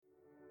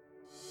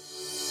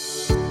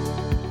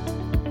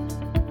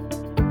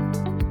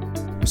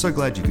so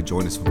glad you could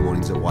join us for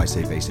mornings at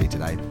YCBC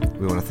today.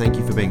 We want to thank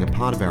you for being a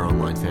part of our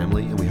online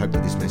family, and we hope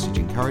that this message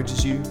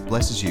encourages you,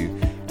 blesses you,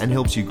 and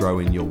helps you grow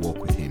in your walk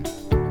with Him.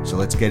 So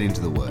let's get into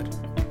the Word.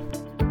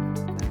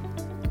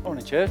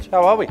 Morning, church.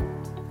 How are we?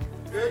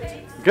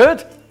 Good.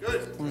 Good?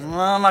 Good.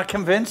 I'm not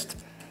convinced.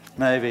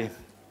 Maybe.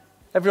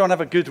 Everyone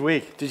have a good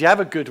week. Did you have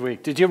a good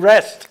week? Did you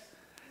rest?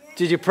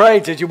 Did you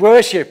pray? Did you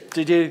worship?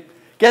 Did you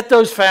get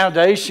those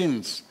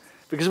foundations?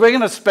 Because we're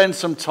going to spend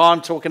some time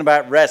talking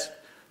about rest.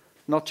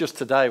 Not just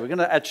today. We're going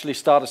to actually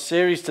start a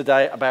series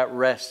today about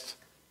rest.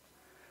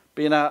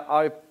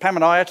 But Pam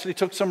and I actually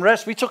took some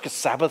rest. We took a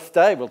Sabbath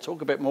day. We'll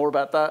talk a bit more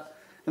about that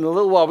in a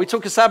little while. We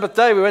took a Sabbath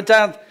day. We went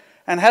down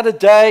and had a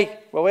day.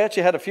 Well, we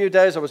actually had a few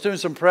days. I was doing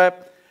some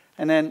prep.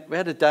 And then we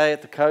had a day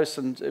at the coast.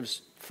 And it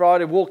was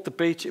Friday. Walked the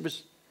beach. It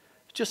was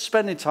just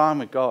spending time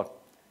with God.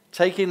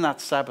 Taking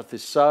that Sabbath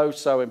is so,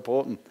 so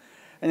important.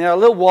 And a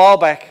little while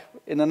back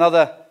in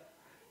another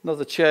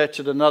church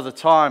at another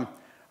time,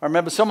 I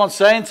remember someone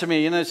saying to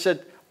me,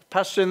 said,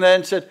 pastor in there,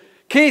 and said,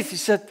 Keith, he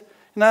said,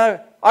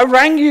 I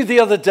rang you the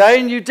other day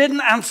and you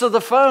didn't answer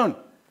the phone.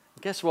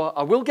 Guess what?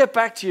 I will get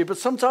back to you, but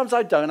sometimes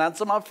I don't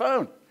answer my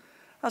phone.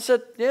 I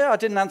said, yeah, I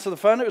didn't answer the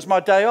phone. It was my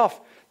day off.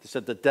 They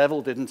said, the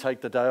devil didn't take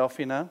the day off,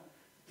 The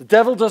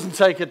devil doesn't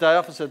take a day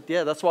off. I said,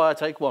 yeah, that's why I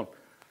take one.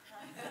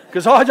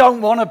 Because I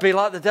don't want to be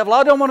like the devil.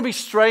 I don't want to be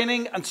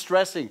straining and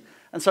stressing.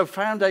 And so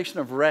foundation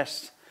of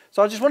rest.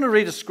 So I just want to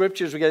read a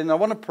scripture as we get in. I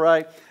want to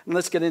pray, and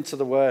let's get into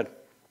the word.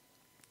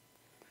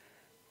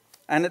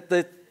 And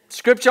the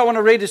scripture I want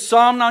to read is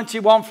Psalm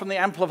 91 from the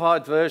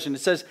Amplified Version.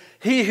 It says,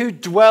 he who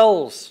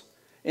dwells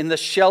in the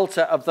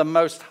shelter of the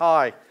Most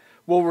High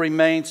will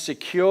remain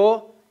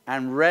secure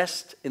and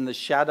rest in the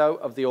shadow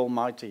of the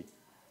Almighty,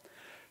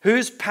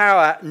 whose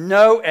power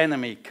no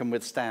enemy can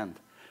withstand.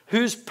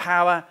 Whose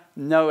power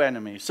no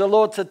enemy. So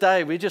Lord,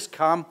 today we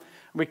come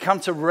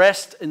to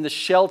rest in the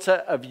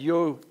shelter of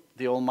you,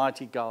 the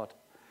Almighty God.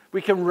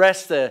 We can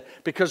rest there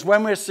because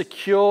when we're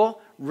secure,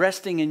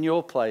 resting in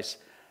your place,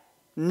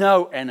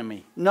 no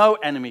enemy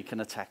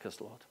can attack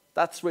us, Lord.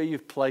 That's where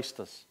you've placed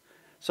us.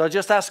 So I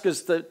just ask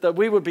us that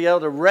we would be able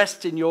to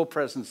rest in your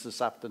presence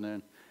this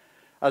afternoon.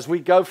 As we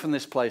go from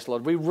this place,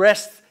 Lord, we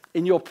rest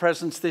in your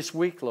presence this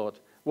week, Lord.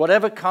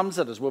 Whatever comes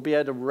at us, we'll be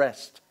able to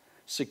rest,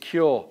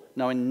 secure,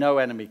 knowing no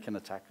enemy can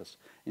attack us.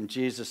 In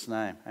Jesus'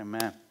 name,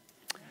 amen.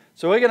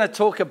 So we're going to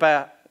talk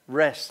about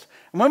rest.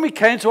 And when we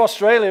came to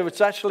Australia,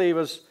 which actually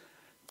was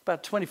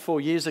about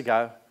 24 years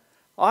ago,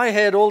 I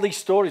heard all these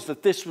stories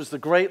that this was the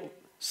great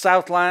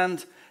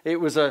Southland. It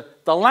was the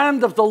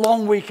land of the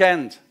long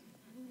weekend.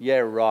 Yeah,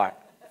 right.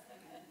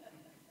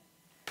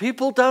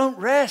 People don't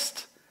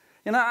rest.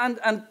 And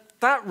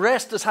that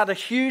rest has had a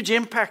huge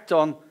impact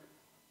on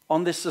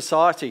this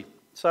society.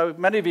 So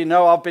many of you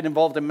know I've been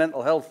involved in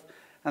mental health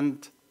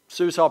and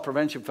suicide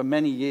prevention for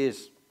many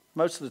years.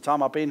 Most of the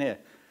time I've been here.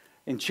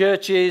 In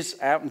churches,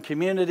 out in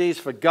communities,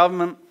 for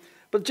government.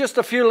 But just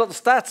a few little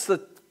stats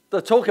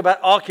that talk about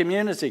our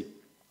community.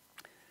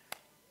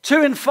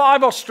 2 in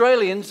 5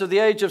 Australians of the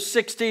age of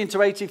 16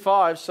 to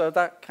 85, so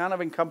that kind of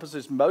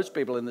encompasses most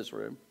people in this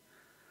room,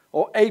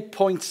 or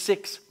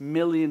 8.6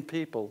 million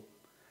people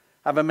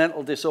have a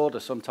mental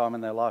disorder sometime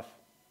in their life.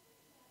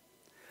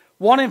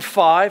 1 in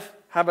 5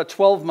 have a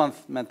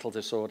 12-month mental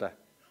disorder.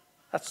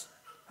 That's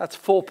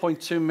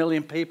 4.2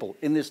 million people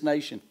in this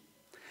nation.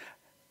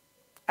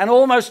 And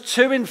almost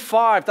 2 in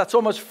 5, that's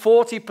almost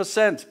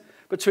 40%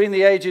 between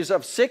the ages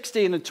of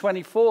 16 and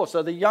 24,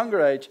 so the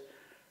younger age,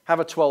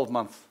 have a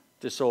 12-month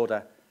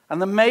disorder. And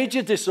the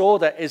major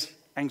disorder is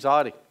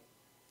anxiety.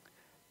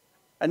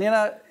 And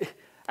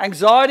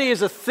anxiety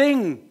is a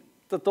thing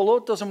that the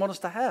Lord doesn't want us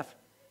to have.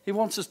 He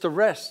wants us to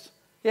rest.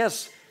 He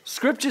has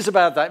scriptures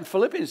about that in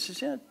Philippians. He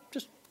says,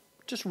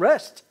 just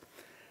rest.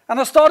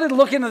 And I started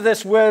looking at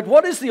this word.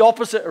 What is the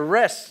opposite of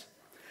rest?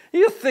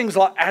 You have things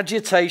like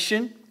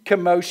agitation,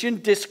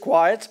 commotion,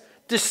 disquiet,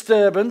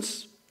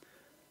 disturbance,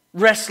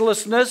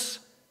 restlessness,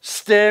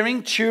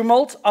 stirring,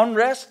 tumult,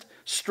 unrest,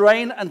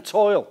 strain, and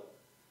toil.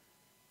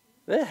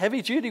 They're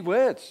heavy-duty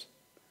words.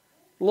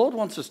 The Lord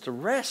wants us to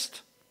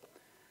rest.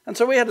 And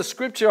so we had a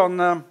scripture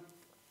on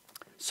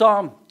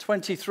Psalm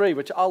 23,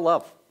 which I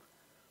love.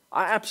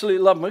 I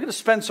absolutely love. We're going to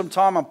spend some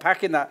time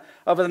unpacking that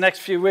over the next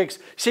few weeks.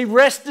 See,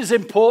 rest is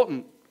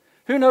important.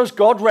 Who knows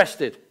God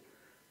rested?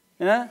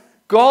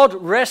 God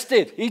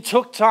rested. He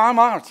took time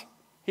out.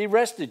 He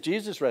rested.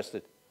 Jesus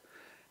rested.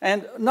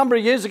 And a number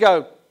of years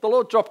ago, the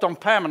Lord dropped on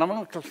Pam, and I'm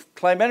not going to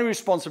claim any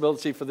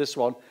responsibility for this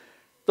one,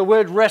 the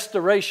word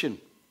restoration.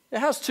 It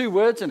has 2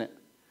 words in it.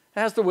 It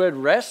has the word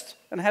rest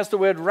and it has the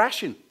word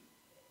ration.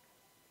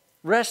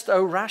 Rest,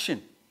 oh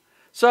ration.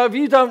 So if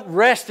you don't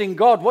rest in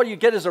God, what you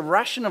get is a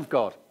ration of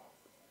God.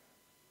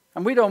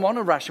 And we don't want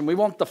a ration. We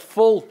want the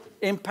full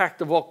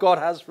impact of what God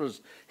has for us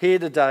here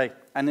today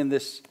and in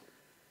this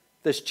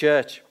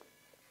church.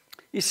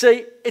 You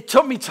see, it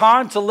took me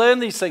time to learn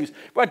these things.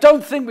 But I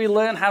don't think we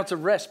learn how to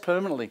rest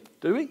permanently,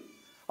 do we?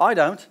 I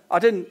don't. I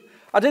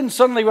didn't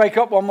suddenly wake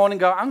up one morning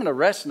and go, I'm going to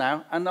rest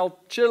now. And I'll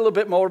share a little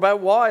bit more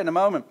about why in a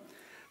moment.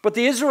 But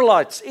the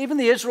Israelites, even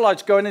the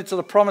Israelites going into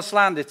the promised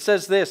land, it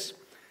says this.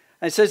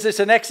 And it says this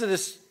in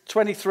Exodus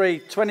 23,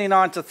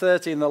 29 to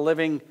 30 in the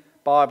Living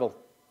Bible.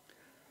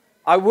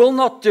 I will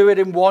not do it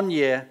in 1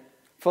 year,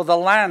 for the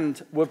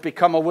land would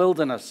become a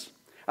wilderness,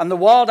 and the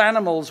wild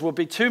animals would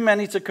be too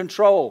many to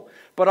control.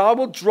 But I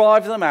will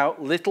drive them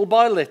out little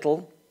by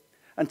little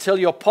until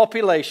your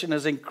population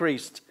has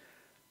increased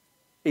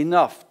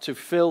enough to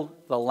fill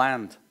the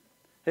land.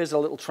 Here's a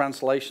little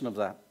translation of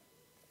that.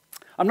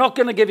 I'm not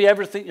going to give you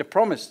everything you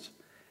promised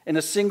in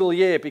a single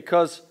year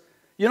because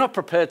you're not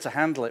prepared to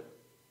handle it.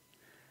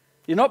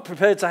 You're not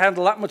prepared to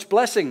handle that much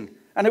blessing,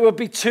 and it would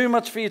be too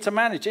much for you to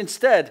manage.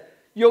 Instead,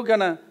 you're going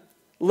to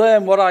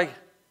learn what I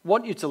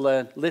want you to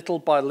learn little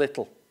by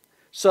little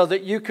so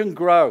that you can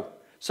grow,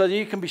 so that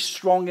you can be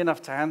strong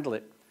enough to handle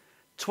it.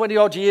 20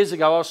 odd years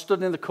ago, I was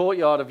stood in the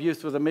courtyard of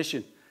Youth with a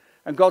Mission,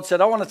 and God said,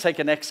 I want to take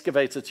an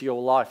excavator to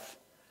your life.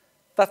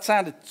 That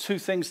sounded two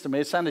things to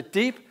me. It sounded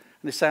deep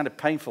and it sounded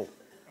painful.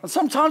 And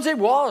sometimes it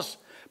was.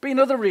 But you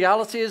know, the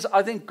reality is,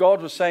 I think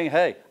God was saying,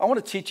 hey, I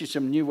want to teach you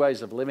some new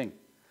ways of living.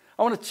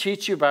 I want to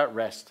teach you about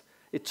rest.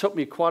 It took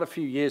me quite a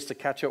few years to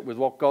catch up with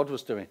what God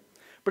was doing.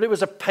 But it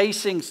was a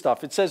pacing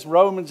stuff. It says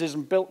Romans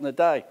isn't built in a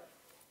day.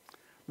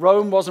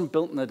 Rome wasn't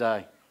built in a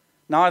day.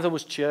 Neither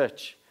was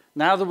church.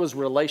 Neither was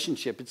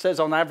relationship. It says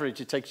on average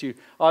it takes you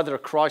either a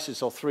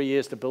crisis or 3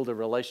 years to build a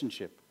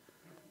relationship.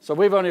 So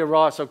we've only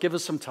arrived, so give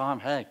us some time.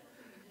 Hey,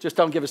 just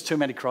don't give us too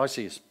many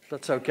crises.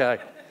 That's okay.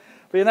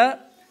 But you know,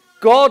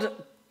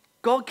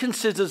 God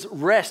considers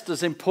rest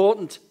as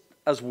important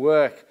as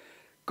work.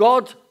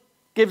 God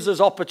gives us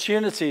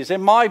opportunities.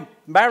 In my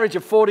marriage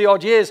of 40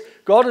 odd years,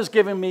 God has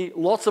given me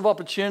lots of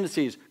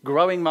opportunities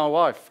growing my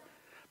wife.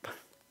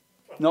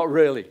 Not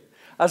really.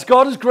 As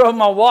God has grown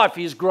my wife,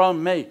 he's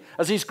grown me.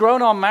 As he's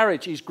grown our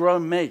marriage, he's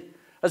grown me.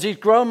 As he's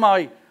grown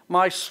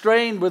my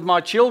strain with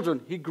my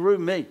children, he grew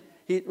me.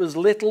 It was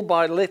little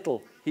by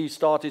little he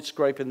started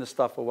scraping the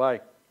stuff away.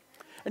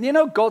 And you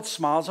know, God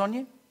smiles on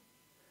you.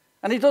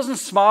 And he doesn't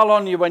smile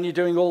on you when you're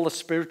doing all the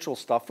spiritual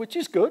stuff, which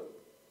is good.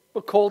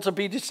 We're called to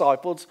be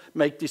disciples,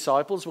 make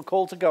disciples. We're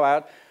called to go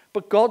out.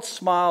 But God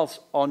smiles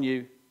on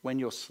you when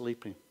you're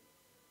sleeping.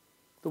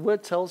 The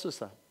word tells us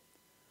that.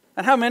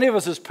 And how many of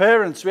us as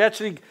parents, we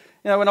actually,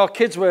 when our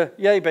kids were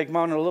yay big,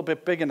 mine are a little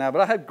bit bigger now,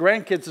 but I had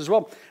grandkids as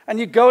well. And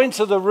you go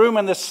into the room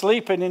and they're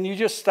sleeping and you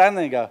just stand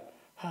there and go,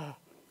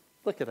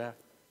 look at that.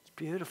 It's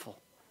beautiful.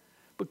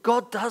 But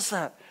God does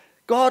that.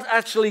 God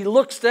actually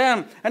looks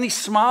down and he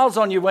smiles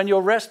on you when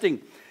you're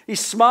resting. He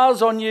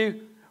smiles on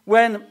you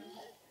when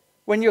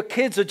your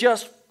kids are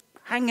just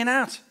hanging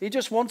out. He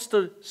just wants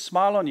to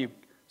smile on you.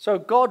 So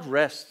God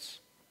rests.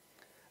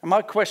 And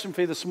my question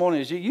for you this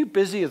morning is, are you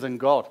busier than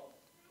God?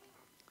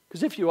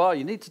 Because if you are,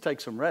 you need to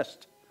take some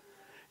rest.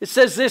 It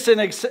says this in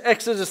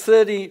Exodus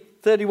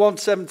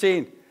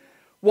 31:17.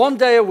 1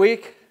 day a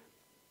week,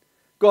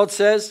 God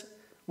says,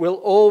 will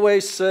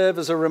always serve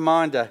as a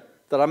reminder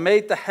that I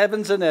made the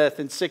heavens and earth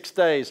in 6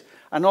 days.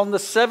 And on the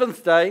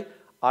seventh day,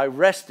 I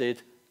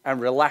rested and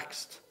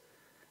relaxed.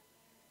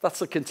 That's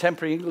the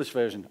contemporary English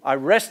version. I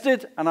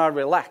rested and I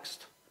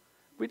relaxed.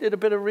 We did a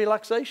bit of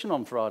relaxation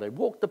on Friday.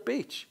 Walked the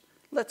beach.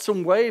 Let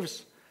some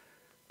waves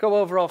go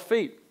over our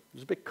feet. It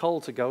was a bit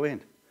cold to go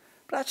in.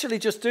 But actually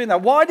just doing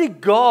that. Why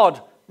did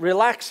God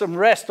relax and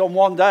rest on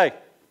 1 day? Do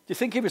you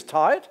think he was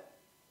tired?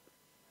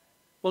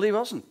 Well, he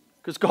wasn't.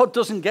 Because God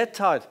doesn't get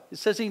tired. It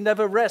says he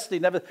never rests. He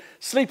never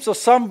sleeps or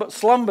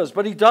slumbers,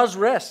 but he does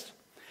rest.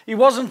 He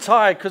wasn't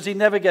tired because he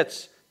never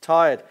gets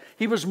tired.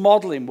 He was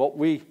modeling what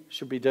we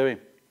should be doing.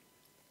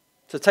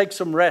 To take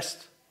some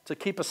rest, to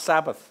keep a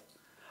Sabbath.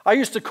 I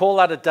used to call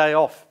that a day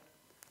off.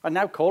 I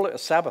now call it a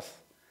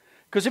Sabbath.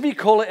 Because if you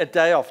call it a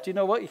day off, do you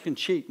know what? You can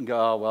cheat and go,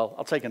 oh, well,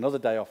 I'll take another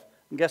day off.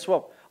 And guess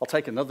what? I'll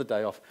take another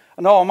day off.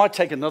 And oh, I might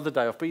take another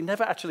day off, but you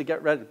never actually get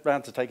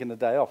around to taking the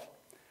day off.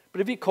 But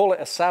if you call it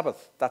a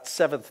Sabbath, that's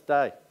seventh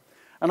day.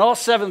 And our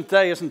seventh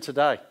day isn't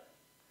today.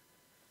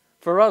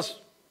 For us,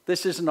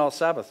 this isn't our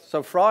Sabbath.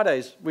 So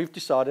Fridays, we've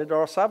decided,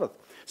 are our Sabbath.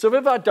 So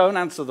if I don't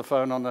answer the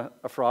phone on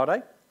a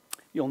Friday,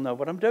 you'll know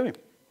what I'm doing.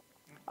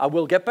 I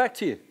will get back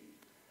to you.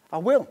 I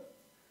will.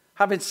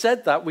 Having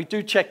said that, we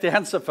do check the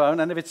answer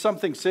phone, and if it's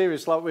something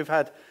serious, like we've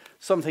had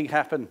something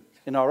happen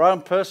in our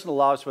own personal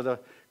lives with a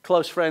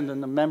close friend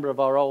and a member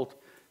of our old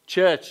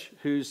church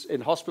who's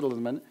in hospital at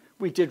the minute,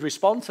 we did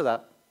respond to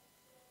that.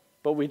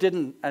 But we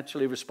didn't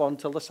actually respond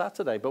till the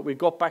Saturday, but we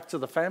got back to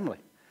the family.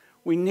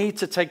 We need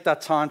to take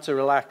that time to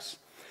relax.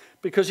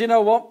 Because you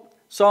know what?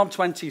 Psalm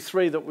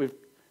 23 that we've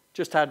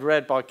just had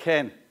read by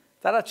Ken,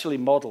 that actually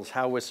models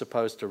how we're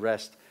supposed to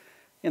rest.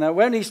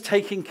 When he's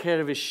taking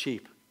care of his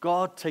sheep,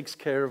 God takes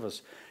care of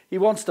us. He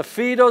wants to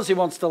feed us, he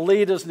wants to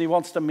lead us, and he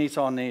wants to meet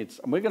our needs.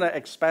 And we're going to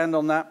expand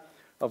on that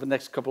over the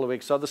next couple of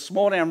weeks. So this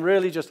morning, I'm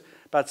really just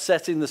about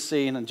setting the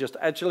scene and just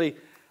actually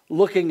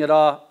looking at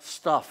our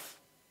stuff.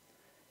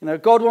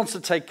 God wants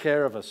to take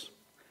care of us.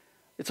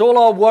 It's all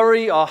our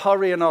worry, our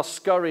hurry, and our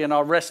scurry, and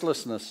our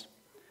restlessness.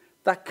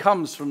 That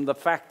comes from the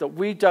fact that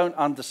we don't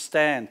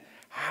understand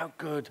how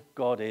good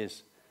God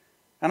is.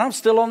 And I'm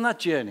still on that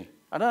journey.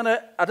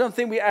 I don't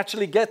think we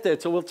actually get there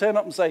till we'll turn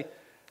up and say,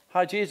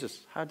 hi,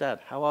 Jesus. Hi, Dad.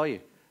 How are you?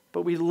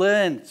 But we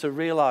learn to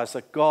realize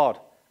that God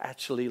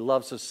actually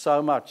loves us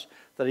so much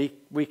that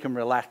we can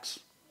relax.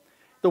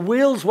 The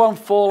wheels won't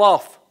fall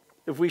off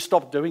if we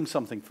stop doing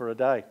something for a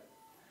day.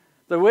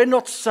 That we're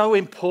not so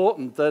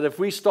important that if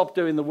we stop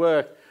doing the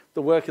work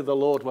of the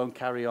Lord won't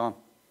carry on.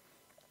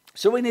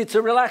 So we need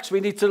to relax. We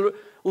need to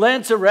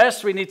learn to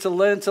rest. We need to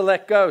learn to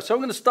let go. So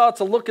I'm going to start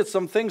to look at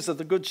some things that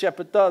the Good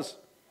Shepherd does.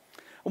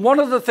 And one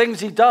of the things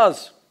he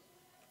does,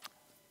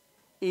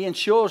 he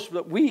ensures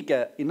that we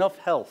get enough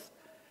health,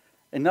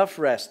 enough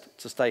rest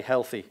to stay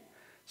healthy.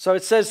 So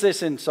it says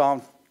this in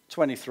Psalm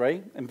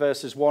 23, in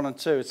verses 1 and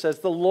 2. It says,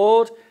 the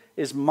Lord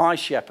is my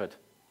shepherd.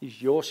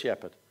 He's your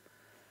shepherd.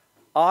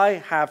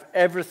 I have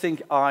everything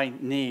I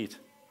need.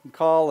 And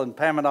Carl and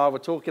Pam and I were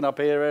talking up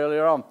here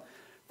earlier on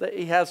that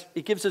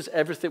he gives us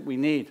everything we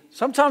need.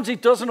 Sometimes he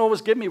doesn't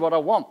always give me what I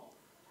want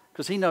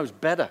because he knows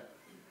better.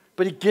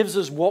 But he gives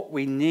us what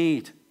we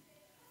need.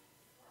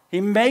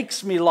 He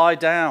makes me lie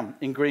down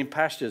in green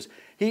pastures.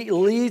 He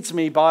leads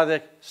me by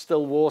the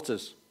still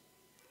waters.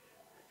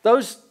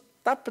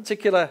 That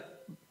particular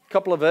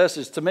couple of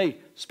verses to me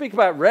speak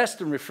about rest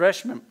and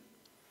refreshment.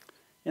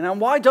 You know,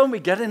 why don't we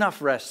get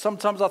enough rest?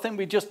 Sometimes I think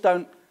we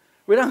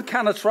don't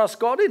kind of trust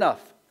God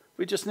enough.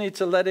 We just need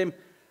to let him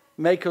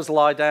make us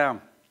lie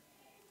down.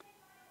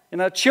 You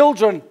know,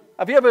 children,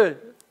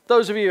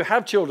 those of you who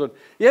have children,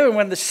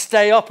 when they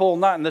stay up all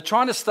night and they're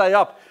trying to stay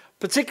up,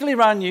 particularly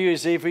around New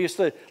Year's Eve, we used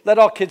to let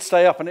our kids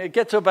stay up and it'd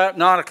get to about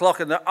 9 o'clock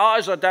and their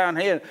eyes are down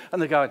here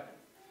and they're going,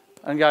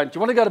 do you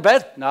want to go to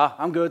bed? No,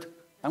 I'm good.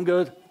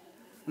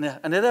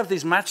 And they'd have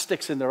these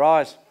matchsticks in their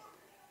eyes.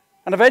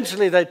 And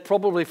eventually they'd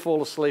probably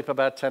fall asleep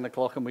about 10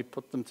 o'clock and we'd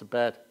put them to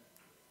bed.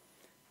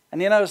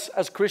 And you know,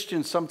 as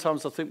Christians,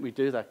 sometimes I think we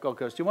do that. God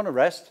goes, do you want to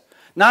rest?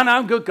 No,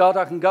 I'm good, God.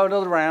 I can go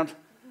another round.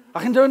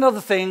 I can do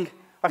another thing.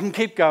 I can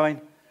keep going.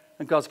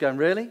 And God's going,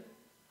 really?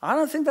 I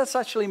don't think that's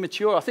actually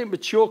mature. I think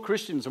mature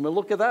Christians, and we'll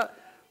look at that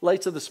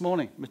later this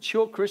morning,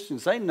 mature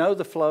Christians, they know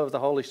the flow of the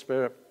Holy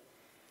Spirit.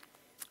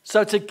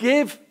 So to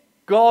give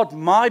God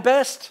my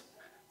best,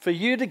 for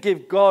you to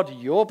give God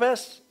your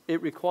best,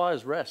 it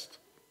requires rest.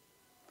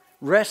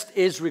 Rest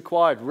is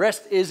required.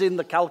 Rest is in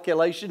the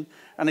calculation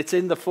and it's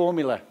in the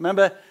formula.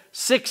 Remember,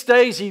 6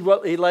 days he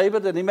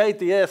labored and he made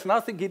the earth, and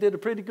I think he did a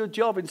pretty good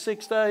job in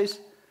 6 days,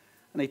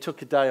 and he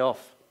took a day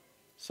off.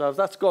 So if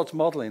that's God's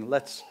modeling,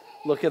 let's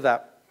look at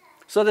that.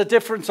 So the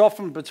difference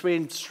often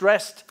between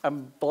stressed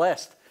and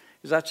blessed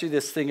is actually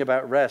this thing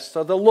about rest.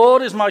 So the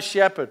Lord is my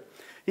shepherd.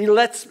 He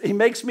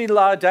makes me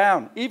lie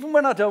down, even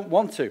when I don't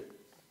want to.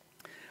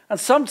 And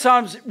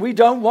sometimes we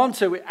don't want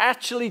to. We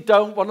actually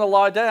don't want to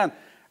lie down.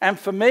 And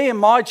for me, in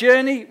my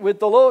journey with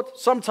the Lord,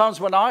 sometimes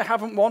when I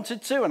haven't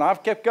wanted to and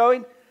I've kept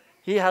going,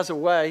 he has a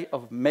way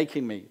of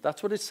making me.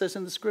 That's what it says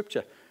in the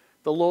scripture.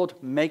 The Lord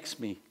makes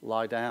me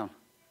lie down.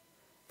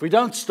 If we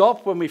don't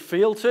stop when we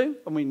feel to,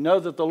 and we know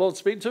that the Lord's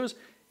speaking to us,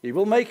 he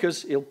will make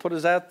us, he'll put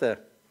us out there.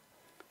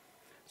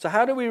 So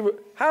how do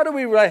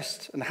we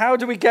rest? And how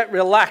do we get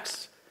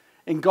relaxed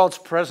in God's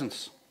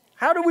presence?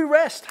 How do we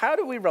rest? How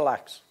do we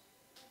relax?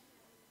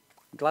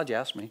 I'm glad you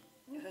asked me.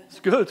 It's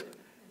good.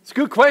 It's a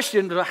good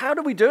question, but how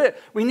do we do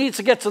it? We need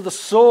to get to the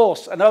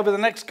source. And over the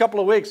next couple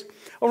of weeks,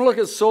 I want to look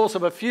at the source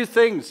of a few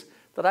things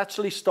that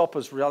actually stop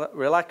us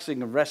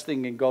relaxing and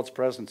resting in God's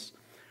presence.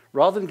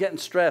 Rather than getting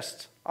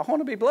stressed, I want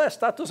to be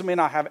blessed. That doesn't mean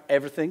I have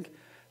everything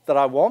that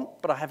I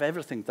want, but I have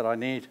everything that I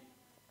need.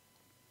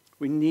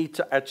 We need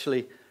to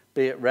actually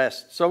be at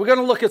rest. So we're going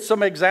to look at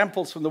some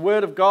examples from the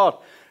Word of God.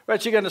 We're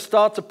actually going to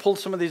start to pull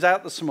some of these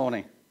out this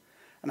morning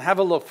and have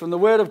a look from the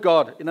Word of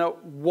God. You know,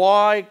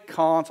 why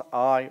can't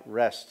I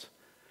rest?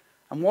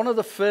 And one of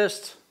the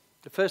first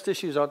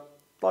issues I'd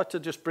like to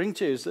just bring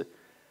to you is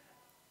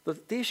the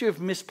issue of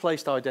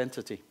misplaced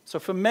identity. So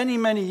for many,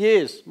 many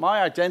years,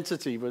 my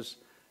identity was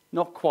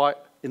not quite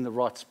in the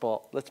right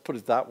spot. Let's put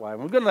it that way.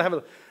 And we're going to have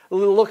a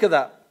little look at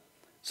that.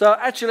 So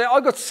actually, I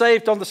got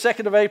saved on the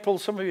 2nd of April.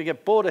 Some of you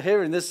get bored of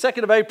hearing this.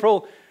 2nd of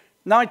April,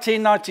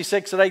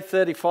 1996 at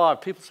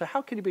 8:35. People say,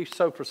 how can you be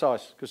so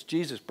precise? Because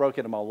Jesus broke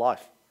into my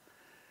life.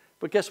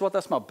 But guess what?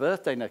 That's my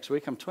birthday next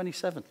week. I'm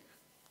 27.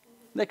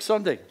 Next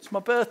Sunday. It's my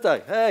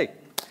birthday. Hey.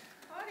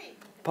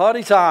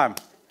 Party time.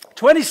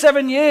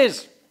 27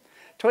 years.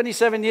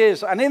 27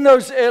 years. And in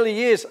those early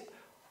years,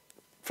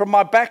 from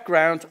my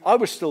background, I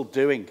was still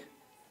doing.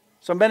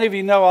 So many of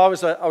you know I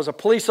was a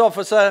police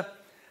officer.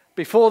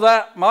 Before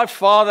that, my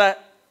father,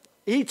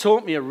 he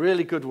taught me a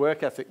really good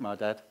work ethic, my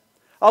dad.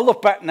 I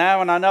look back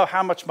now and I know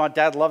how much my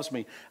dad loves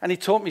me. And he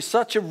taught me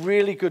such a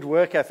really good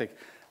work ethic.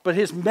 But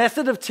his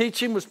method of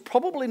teaching was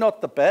probably not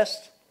the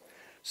best.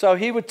 So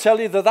he would tell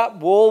you that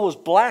wall was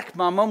black.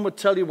 My mum would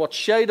tell you what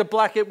shade of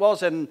black it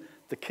was. And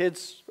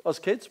us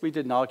kids, we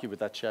didn't argue with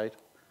that shade.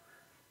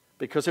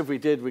 Because if we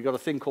did, we got a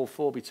thing called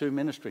 4B2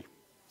 ministry.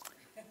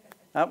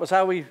 That was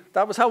how we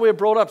were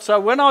brought up. So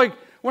when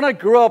I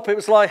grew up, it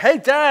was like, hey,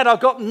 Dad, I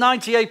got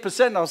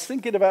 98%. And I was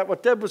thinking about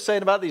what Deb was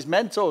saying about these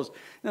mentors.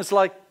 And it's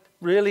like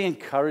really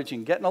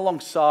encouraging, getting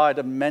alongside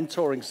and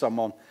mentoring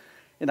someone.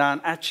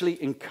 and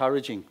actually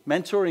encouraging.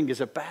 Mentoring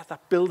is about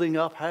that building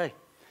up, hey.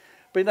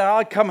 But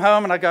I come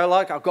home and I go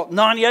like, I've got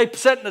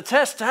 98% in the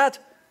test, Dad.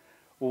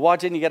 Well, why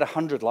didn't you get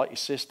 100 like your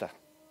sister?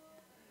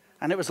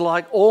 And it was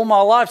like all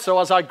my life. So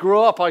as I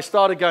grew up, I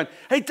started going,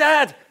 hey,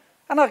 Dad.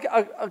 And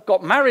I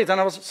got married and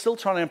I was still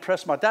trying to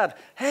impress my dad.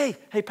 Hey,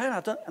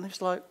 Pam. And it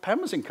was like,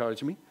 Pam was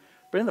encouraging me.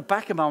 But in the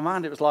back of my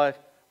mind, it was like,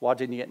 why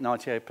didn't you get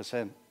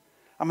 98%?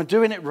 Am I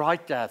doing it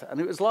right, Dad? And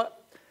it was like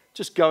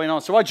just going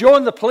on. So I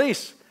joined the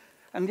police.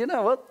 And you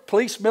know what?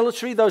 Police,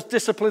 military, those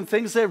discipline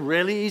things, they're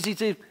really easy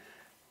to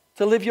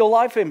live your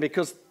life in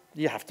because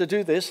you have to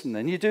do this and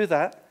then you do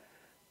that.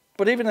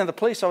 But even in the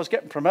police, I was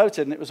getting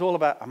promoted and it was all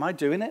about, am I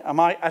doing it? Am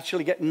I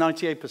actually getting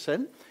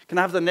 98%? Can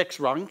I have the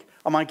next rank?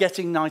 Am I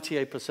getting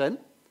 98%?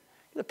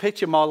 The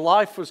picture, my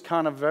life was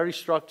kind of very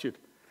structured.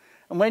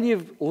 And when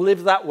you've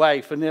lived that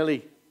way for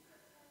nearly,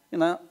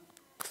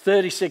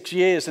 36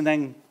 years and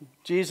then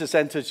Jesus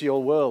enters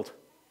your world,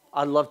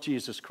 I love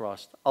Jesus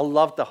Christ. I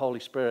love the Holy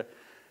Spirit.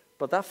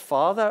 But that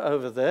Father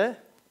over there,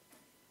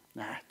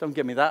 don't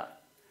give me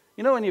that.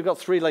 You know when you've got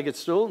three-legged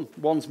stool and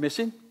one's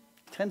missing?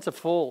 You tend to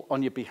fall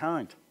on your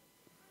behind.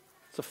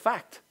 It's a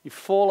fact. You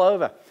fall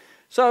over.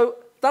 So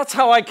that's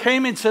how I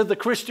came into the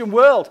Christian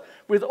world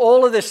with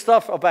all of this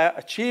stuff about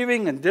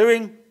achieving and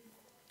doing.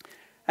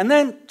 And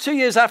then 2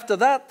 years after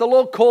that, the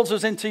Lord calls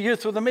us into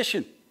Youth with a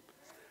Mission.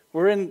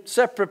 We're in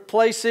separate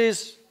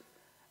places.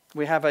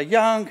 We have a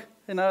young,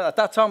 at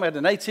that time we had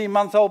an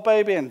 18-month-old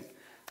baby and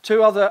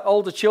 2 other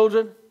older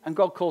children. And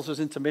God calls us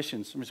into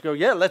missions. And we just go,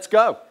 yeah, let's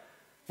go.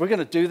 We're going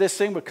to do this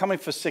thing. We're coming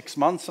for 6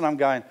 months. And I'm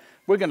going,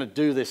 we're going to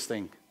do this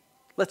thing.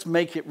 Let's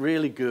make it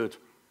really good.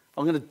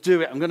 I'm going to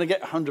do it. I'm going to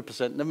get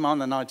 100%. Never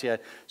mind the 98.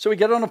 So we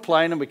get on a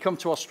plane and we come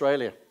to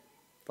Australia.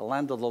 The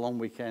land of the long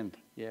weekend.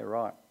 Yeah,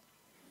 right.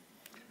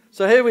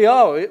 So here we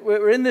are.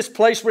 We're in this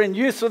place. We're in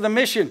Youth with a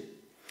Mission.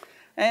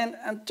 And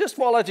just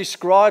while I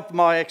describe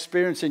my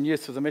experience in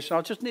Youth with a Mission,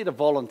 I just need a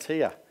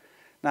volunteer.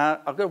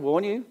 Now, I've got to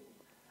warn you.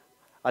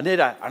 I need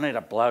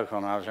a bloke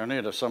on ours. I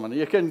need someone.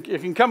 You can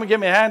come and give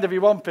me a hand if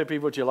you want, Pippi.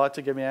 Would you like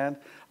to give me a hand?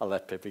 I'll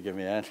let Pippi give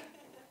me a hand.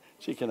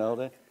 She can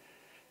hold it.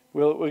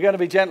 We're going to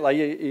be gentle. Are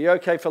you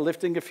okay for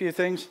lifting a few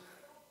things?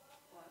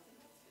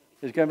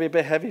 Is it going to be a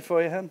bit heavy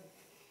for you, Han?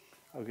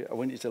 Okay, I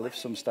want you to lift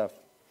some stuff.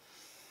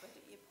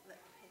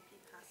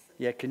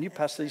 Yeah, can you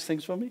pass these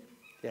things for me?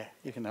 Yeah,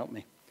 you can help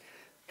me.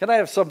 Can I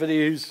have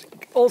somebody who's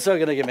also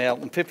going to give me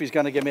help? And Pippi's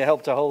going to give me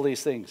help to hold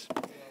these things.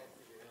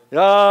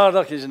 Oh,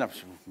 look, he's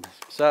enough.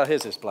 So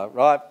here's this bloke,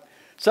 right?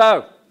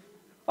 So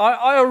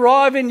I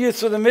arrive in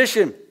Youth with a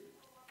Mission.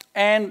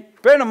 And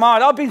bear in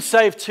mind, I've been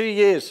saved 2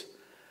 years.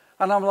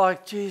 And I'm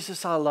like,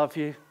 Jesus, I love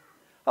you.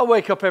 I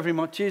wake up every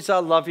morning, Jesus, I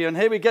love you. And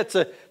here we get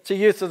to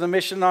Youth with a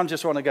Mission. And I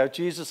just want to go,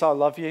 Jesus, I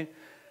love you.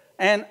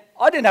 And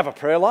I didn't have a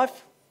prayer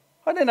life.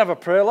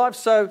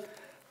 So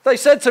they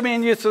said to me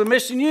in Youth with a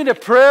Mission, you need a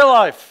prayer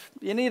life.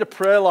 You need a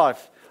prayer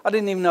life. I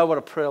didn't even know what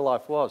a prayer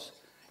life was.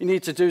 You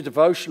need to do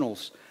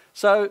devotionals.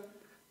 So,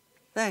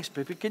 thanks,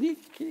 Pippi. Can you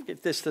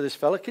get this to this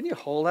fella? Can you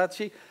hold that?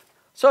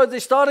 So they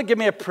started giving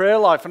me a prayer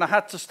life, and I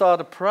had to start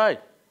to pray.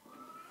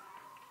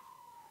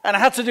 And I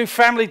had to do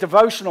family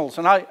devotionals,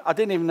 and I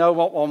didn't even know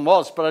what one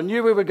was, but I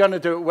knew we were going to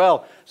do it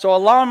well. So I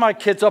lined my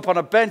kids up on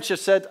a bench, I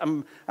said,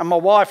 and my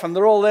wife, and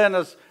they're all there, and I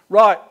was,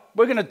 right,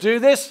 we're going to do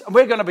this, and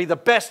we're going to be the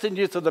best in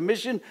Youth of the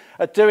Mission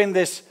at doing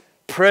this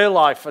prayer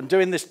life and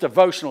doing this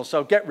devotional,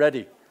 so get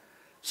ready.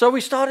 So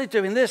we started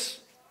doing this.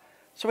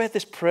 So we had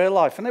this prayer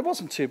life, and it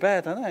wasn't too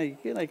bad. I know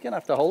you're going to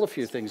have to hold a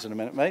few things in a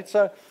minute, mate.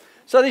 So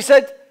they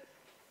said,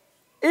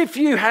 if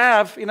you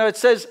have, it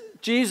says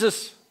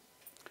Jesus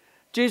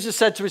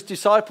said to his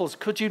disciples,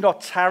 could you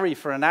not tarry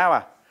for an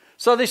hour?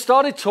 So they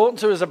started talking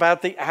to us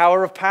about the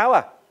hour of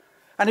power.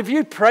 And if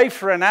you pray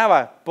for an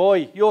hour,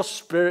 boy, your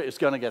spirit is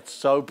going to get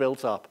so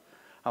built up.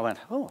 I went,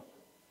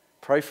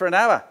 pray for an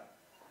hour.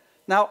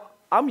 Now,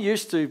 I'm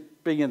used to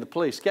being in the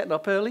police, getting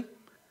up early.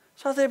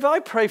 So if I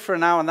pray for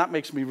an hour and that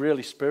makes me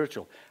really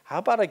spiritual, how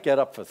about I get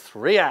up for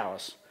 3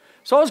 hours?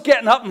 So I was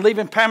getting up and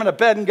leaving Pam in the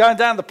bed and going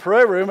down the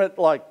prayer room at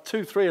like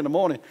 2, 3 in the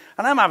morning.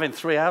 And I'm having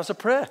 3 hours of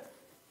prayer.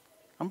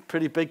 I'm a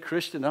pretty big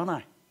Christian, aren't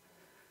I?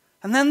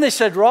 And then they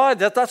said, right,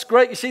 that's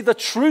great. You see, the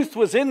truth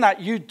was in that.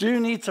 You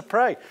do need to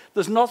pray.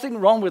 There's nothing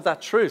wrong with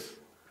that truth.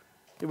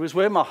 It was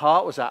where my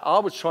heart was at. I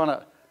was trying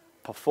to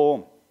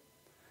perform.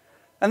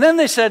 And then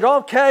they said,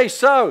 okay,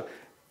 so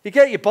you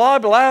get your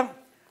Bible out.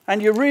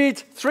 And you read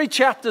 3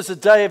 chapters a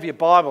day of your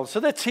Bible. So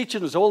they're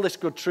teaching us all this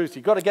good truth.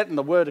 You've got to get in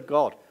the Word of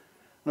God.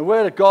 And the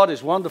Word of God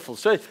is wonderful.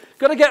 So you've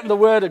got to get in the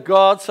Word of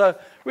God. So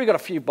we've got a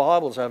few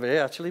Bibles over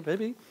here, actually,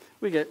 baby.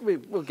 We'll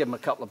give them a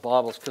couple of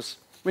Bibles because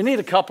we need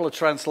a couple of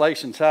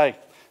translations, hey?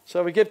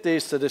 So we give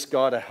these to this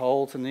guy to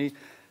hold.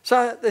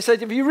 So they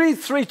said, if you read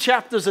 3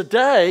 chapters a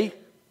day,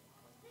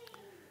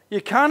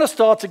 you kind of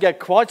start to get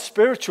quite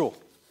spiritual.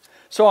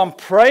 So I'm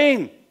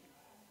praying,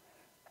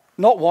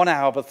 not 1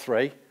 hour, but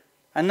 3.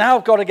 And now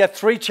I've got to get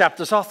 3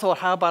 chapters. I thought,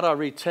 how about I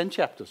read 10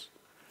 chapters?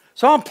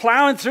 So I'm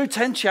plowing through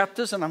 10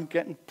 chapters, and I'm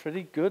getting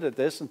pretty good at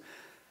this. And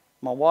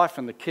my wife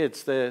and the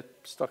kids, they're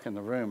stuck in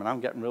the room, and I'm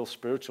getting real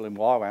spiritual in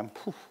YWAM.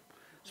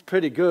 It's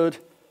pretty good.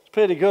 It's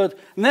pretty good.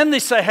 And then they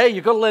say, hey,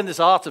 you've got to learn this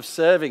art of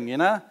serving, you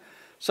know.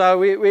 So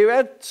we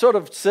had sort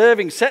of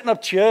serving, setting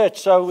up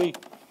church. So we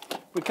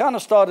kind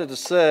of started to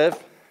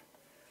serve.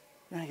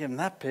 I give them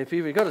that,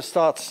 Pippi. We've got to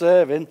start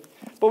serving.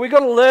 But we've got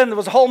to learn. There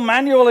was a whole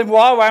manual in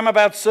YWAM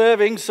about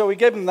serving, so we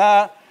gave them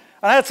that.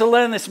 I had to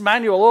learn this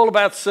manual all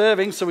about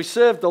serving, so we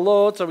served the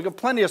Lord. So we've got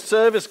plenty of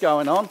service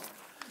going on.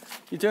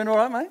 You doing all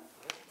right, mate?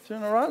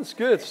 Doing all right? It's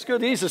good. It's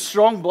good. He's a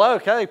strong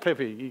bloke, hey,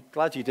 Pippi?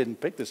 Glad you didn't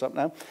pick this up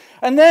now.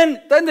 And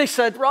then they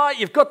said, right,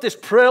 you've got this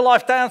prayer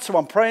life down, so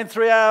I'm praying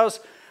 3 hours.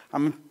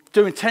 I'm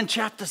doing 10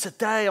 chapters a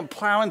day. I'm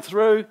plowing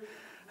through.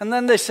 And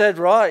then they said,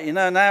 right, you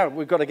know, now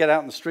we've got to get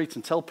out in the streets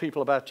and tell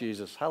people about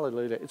Jesus.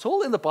 Hallelujah. It's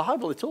all in the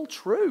Bible. It's all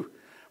true.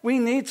 We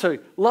need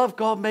to love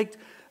God,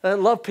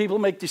 love people,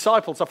 make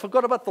disciples. I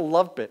forgot about the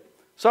love bit.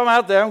 So I'm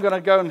out there. I'm going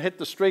to go and hit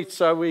the streets.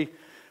 So we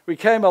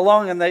came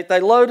along, and they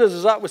loaded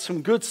us up with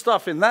some good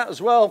stuff in that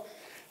as well.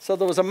 So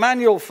there was a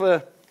manual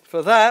for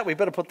that. We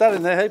better put that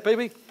in there, hey,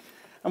 baby.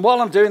 And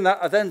while I'm doing that,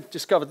 I then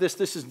discovered this.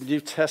 This is New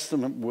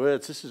Testament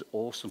words. This is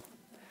awesome.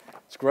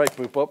 It's great.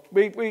 But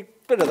we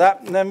bit of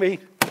that, and then we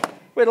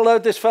had to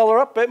load this fella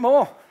up a bit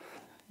more.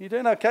 You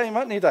doing okay? You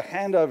might need a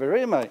hand over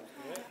here, mate.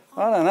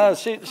 Yeah. I don't know.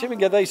 See if we can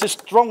get there. He's a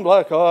strong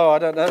bloke. Oh, I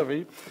don't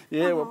know.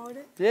 Yeah, well,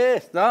 yeah.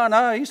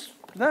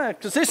 No,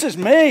 because this is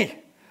me.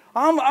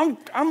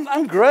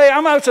 I'm great.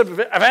 I'm out of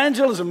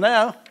evangelism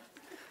now.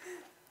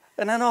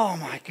 And then, oh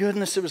my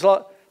goodness, it was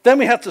like, then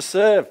we had to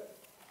serve.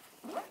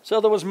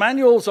 So there was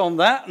manuals on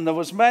that, and there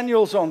was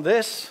manuals on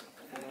this.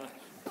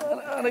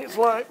 And it's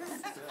like,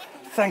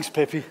 thanks,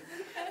 Pippi.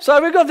 So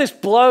we've got this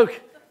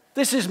bloke.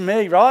 This is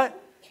me, right?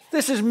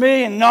 This is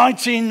me in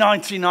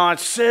 1999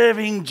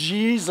 serving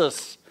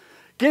Jesus.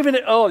 Giving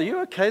it all. Are you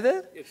okay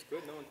there? It's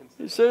good. No one can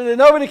see. So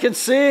nobody can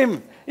see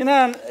him. You know,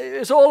 and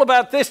it's all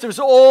about this. It was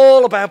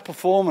all about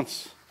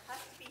performance.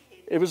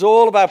 It was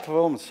all about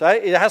performance.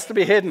 Right? It has to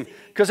be hidden.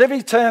 Because if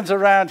he turns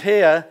around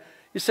here,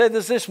 you say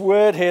there's this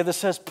word here that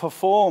says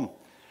perform.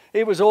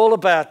 It was all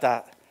about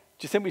that.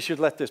 Do you think we should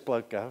let this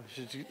bloke go?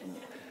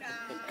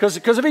 Because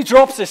if he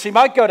drops this, he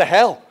might go to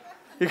hell.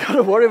 You've got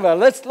to worry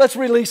about it. Let's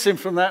release him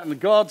from that in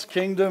God's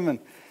kingdom. And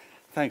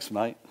thanks,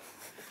 mate.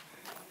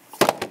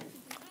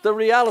 The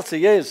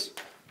reality is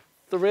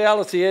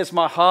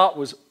my heart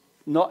was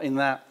not in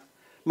that.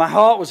 My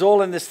heart was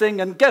all in this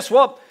thing. And guess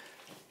what?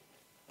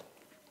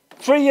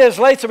 3 years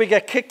later, we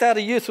get kicked out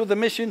of Youth with a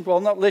Mission. Well,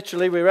 not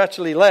literally. We were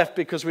actually left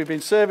because we've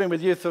been serving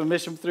with Youth with a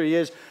Mission for 3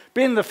 years.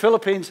 Being in the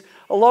Philippines,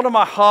 a lot of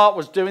my heart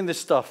was doing this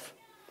stuff.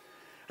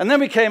 And then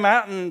we came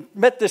out and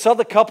met this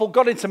other couple,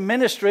 got into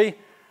ministry.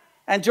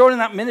 And during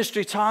that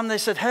ministry time, they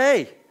said,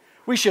 hey,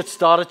 we should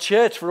start a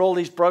church for all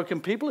these broken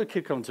people who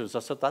keep coming to us. I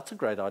said, that's a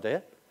great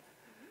idea.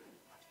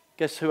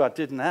 Guess who I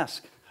didn't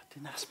ask? I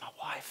didn't ask my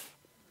wife.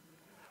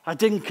 I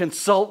didn't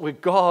consult with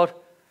God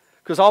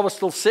because I was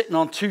still sitting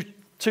on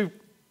two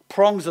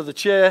prongs of the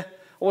chair.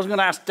 I wasn't going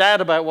to ask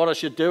Dad about what I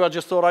should do. I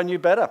just thought I knew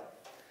better.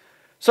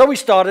 So we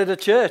started a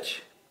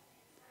church.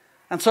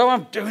 And so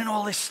I'm doing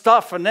all this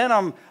stuff, and then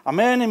I'm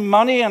earning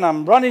money, and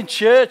I'm running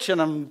church,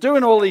 and I'm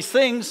doing all these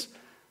things.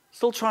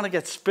 Still trying to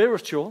get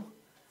spiritual.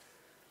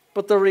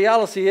 But the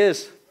reality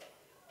is,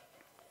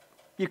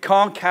 you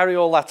can't carry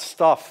all that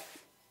stuff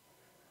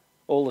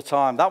all the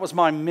time. That was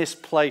my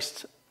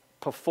misplaced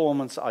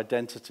performance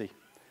identity.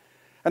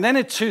 And then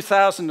in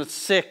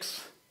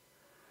 2006,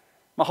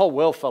 my whole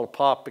world fell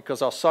apart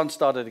because our son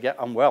started to get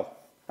unwell.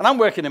 And I'm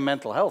working in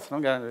mental health. And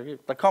I'm going,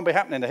 that can't be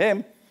happening to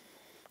him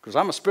because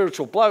I'm a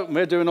spiritual bloke and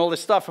we're doing all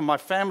this stuff and my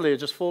family are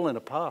just falling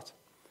apart.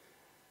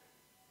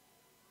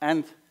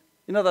 And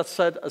you know, I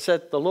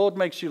said, the Lord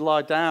makes you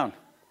lie down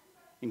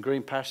in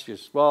green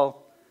pastures.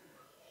 Well,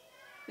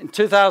 in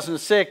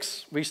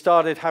 2006, we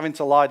started having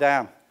to lie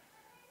down.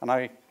 And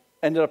I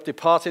ended up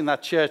departing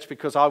that church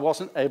because I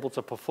wasn't able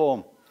to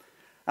perform.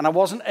 And I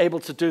wasn't able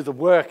to do the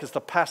work as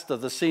the pastor,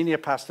 the senior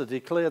pastor,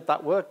 declared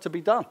that work to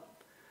be done.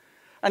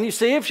 And you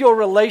see, if your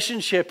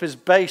relationship is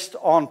based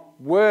on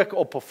work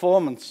or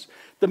performance,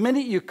 the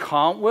minute you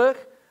can't work,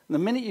 and the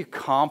minute you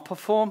can't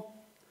perform,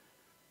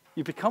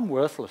 you become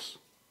worthless.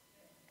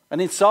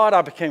 And inside,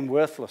 I became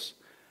worthless.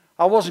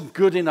 I wasn't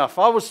good enough.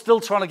 I was still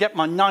trying to get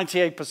my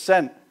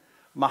 98%.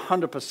 My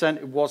 100%,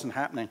 it wasn't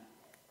happening.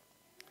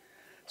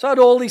 So I had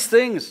all these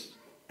things.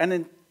 And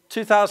in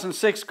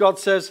 2006, God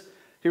says,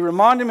 He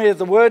reminded me of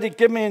the word He'd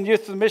given me in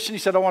Youth of the Mission. He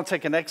said, I want to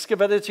take an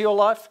excavator to your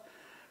life.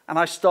 And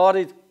I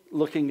started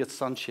looking at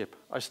sonship.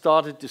 I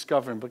started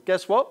discovering. But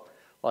guess what?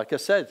 Like I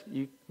said,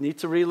 you need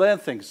to relearn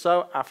things.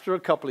 So after a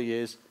couple of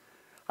years,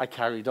 I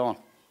carried on.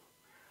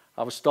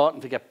 I was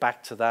starting to get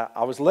back to that.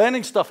 I was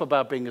learning stuff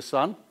about being a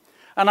son.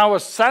 And I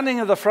was standing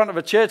at the front of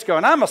a church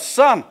going, I'm a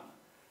son.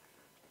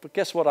 But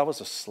guess what? I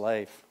was a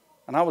slave.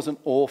 And I was an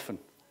orphan.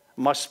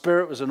 My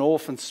spirit was an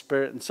orphan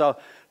spirit. And so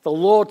the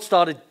Lord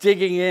started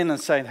digging in and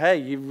saying, hey,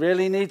 you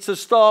really need to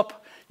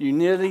stop. You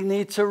really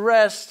need to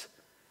rest.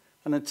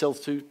 And until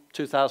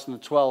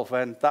 2012,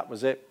 and that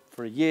was it.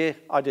 For a year,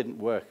 I didn't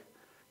work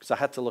because I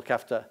had to look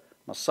after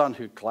my son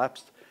who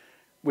collapsed.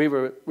 We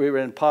were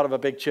in part of a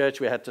big church.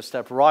 We had to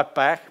step right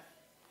back.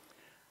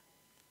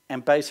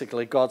 And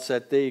basically God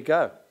said, there you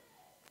go.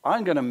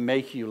 I'm going to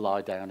make you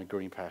lie down in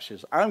green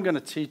pastures. I'm going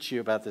to teach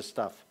you about this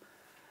stuff.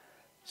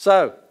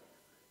 So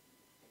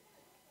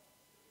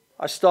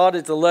I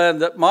started to learn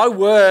that my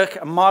work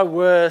and my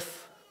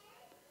worth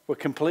were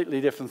completely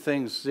different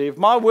things. See, if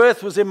my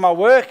worth was in my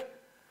work,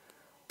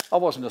 I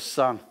wasn't a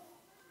son.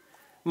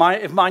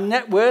 If my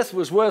net worth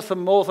was worth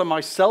more than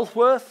my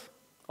self-worth,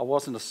 I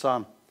wasn't a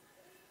son.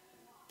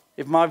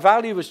 If my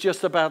value was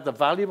just about the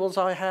valuables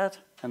I had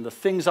and the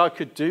things I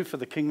could do for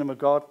the kingdom of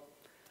God,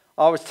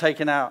 I was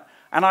taken out.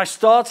 And I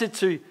started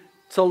to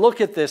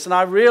look at this, and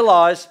I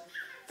realized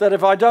that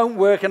if I don't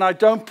work and I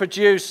don't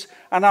produce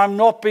and I'm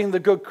not being the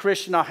good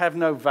Christian, I have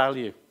no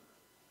value.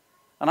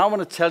 And I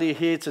want to tell you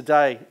here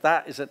today,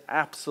 that is an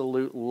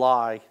absolute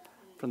lie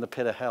from the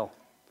pit of hell.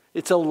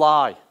 It's a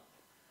lie.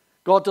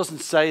 God doesn't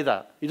say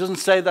that. He doesn't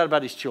say that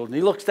about his children.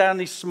 He looks down and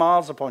he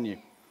smiles upon you.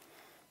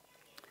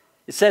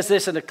 It says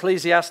this in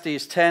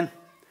Ecclesiastes 10,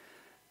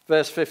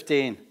 verse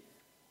 15.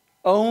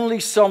 Only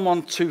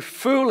someone too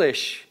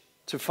foolish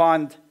to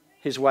find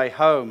his way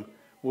home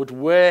would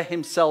wear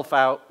himself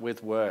out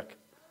with work.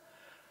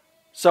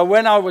 So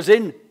when I was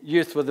in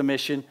Youth with a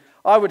Mission,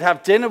 I would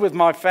have dinner with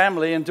my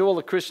family and do all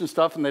the Christian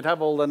stuff, and they'd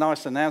have all the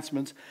nice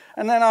announcements.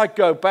 And then I'd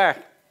go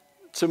back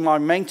to my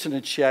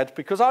maintenance shed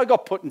because I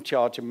got put in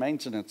charge of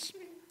maintenance.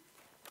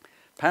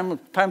 Pam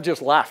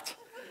just laughed.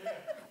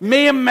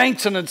 Me and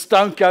maintenance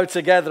don't go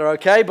together,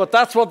 okay? But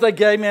that's what they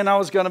gave me, and I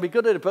was going to be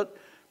good at it. But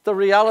the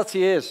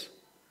reality is,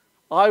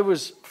 I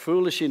was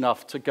foolish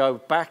enough to go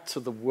back to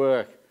the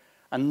work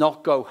and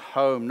not go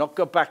home, not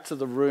go back to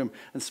the room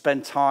and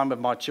spend time with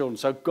my children.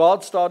 So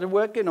God started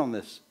working on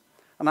this.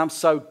 And I'm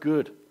so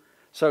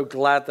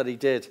glad that he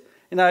did.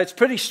 You know, it's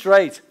pretty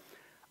straight.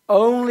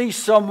 Only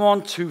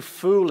someone too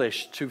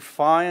foolish to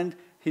find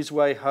his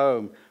way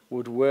home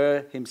would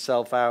wear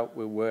himself out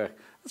with work.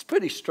 That's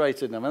pretty straight,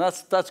 isn't it? I mean,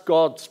 that's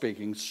God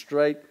speaking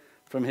straight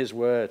from his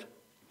word.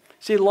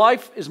 See,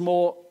 life is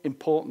more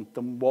important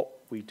than what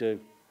we do.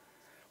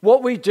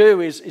 What we do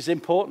is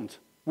important.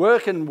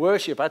 Work and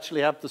worship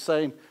actually have the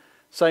same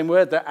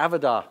word, they're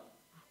avada.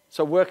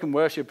 So work and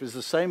worship is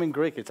the same in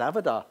Greek, it's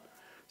avada.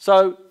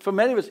 So for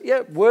many of us,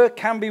 yeah, work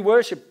can be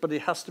worship, but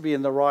it has to be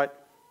in the right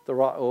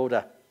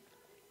order.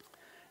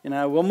 You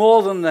know, we're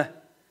more than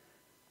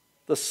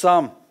the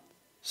sum.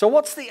 So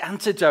what's the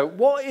antidote?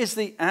 What is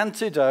the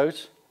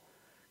antidote?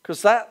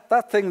 Because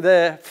that thing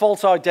there,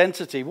 false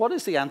identity, what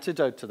is the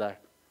antidote to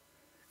that?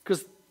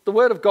 Because the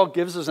Word of God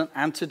gives us an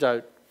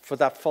antidote for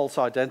that false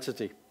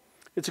identity.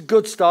 It's a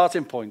good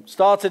starting point.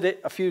 Started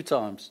it a few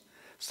times.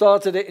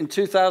 Started it in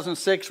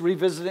 2006,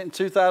 revisited it in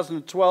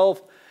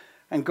 2012,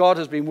 and God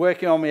has been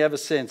working on me ever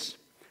since.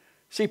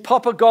 See,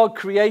 Papa God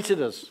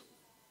created us,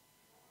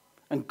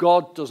 and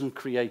God doesn't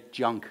create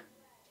junk.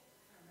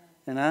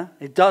 You know,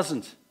 it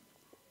doesn't.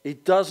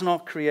 It does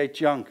not create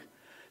junk.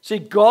 See,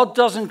 God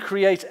doesn't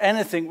create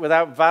anything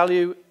without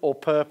value or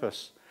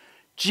purpose.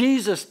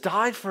 Jesus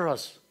died for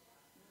us.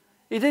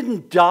 He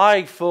didn't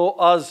die for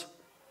us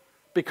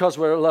because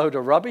we're a load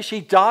of rubbish.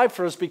 He died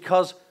for us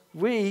because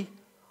we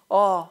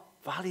are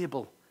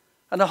valuable.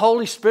 And the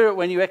Holy Spirit,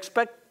 when you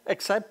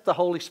accept the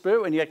Holy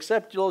Spirit, when you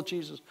accept Lord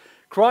Jesus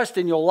Christ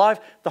in your life,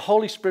 the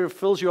Holy Spirit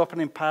fills you up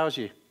and empowers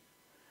you.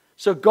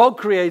 So God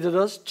created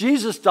us,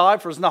 Jesus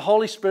died for us, and the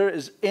Holy Spirit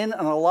is in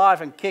and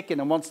alive and kicking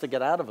and wants to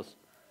get out of us.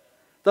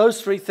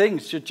 Those three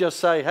things should just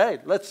say, hey,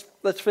 let's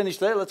finish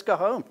there, let's go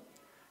home.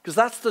 Because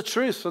that's the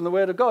truth from the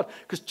Word of God.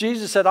 Because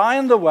Jesus said, I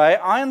am the way,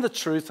 I am the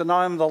truth, and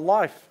I am the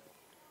life.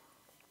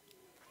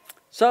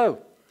 So,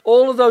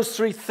 all of those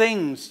three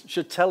things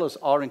should tell us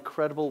our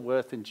incredible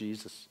worth in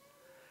Jesus.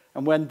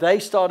 And when they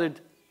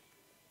started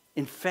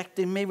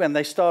infecting me, when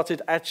they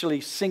started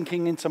actually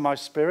sinking into my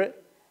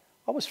spirit,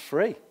 I was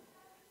free.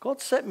 God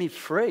set me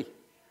free.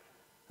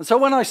 And so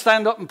when I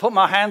stand up and put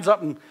my hands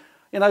up and,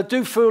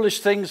 do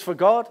foolish things for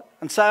God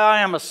and say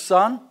I am a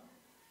son,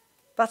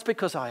 that's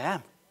because I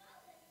am.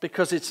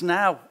 Because it's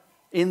now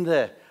in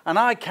there. And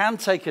I can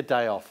take a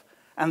day off.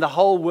 And the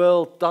whole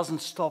world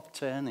doesn't stop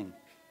turning.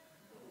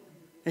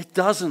 It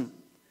doesn't.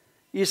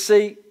 You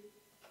see,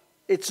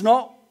 it's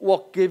not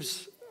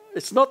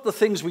the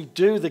things we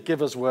do that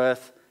give us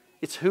worth.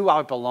 It's who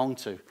I belong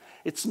to.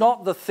 It's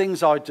not the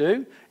things I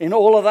do. In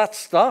all of that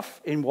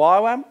stuff, in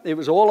YWAM, it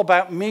was all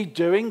about me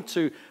doing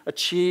to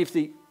achieve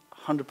the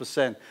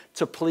 100%,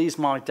 to please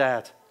my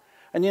dad.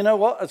 And you know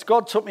what? As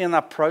God took me in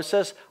that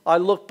process, I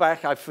look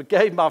back, I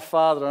forgave my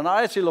father, and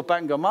I actually look back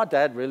and go, my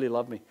dad really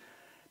loved me.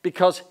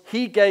 Because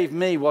he gave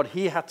me what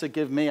he had to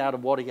give me out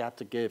of what he had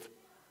to give.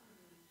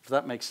 If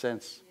that makes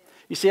sense.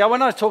 You see,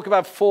 when I talk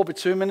about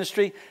 4x2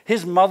 ministry,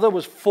 his mother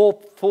was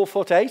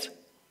 4'8".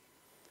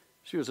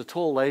 She was a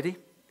tall lady.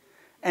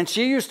 And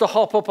she used to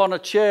hop up on a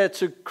chair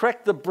to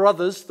correct the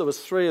brothers, there was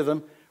 3 of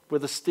them,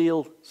 with a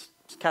steel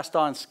cast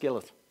iron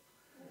skillet.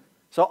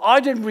 So I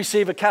didn't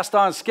receive a cast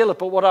iron skillet,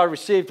 but what I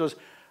received was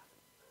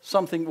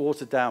something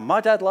watered down.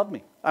 My dad loved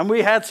me. And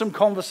we had some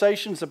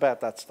conversations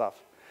about that stuff.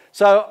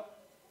 So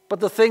But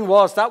the thing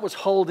was, that was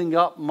holding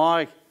up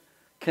my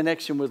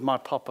connection with my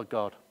Papa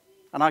God.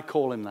 And I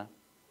call him that.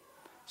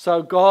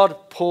 So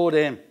God poured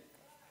in.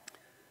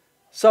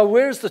 So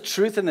where's the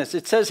truth in this?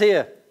 It says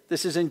here,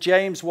 this is in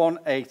James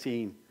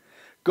 1:18.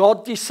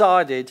 God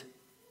decided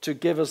to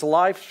give us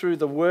life through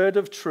the word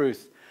of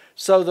truth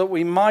so that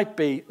we might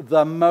be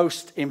the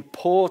most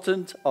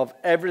important of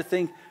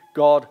everything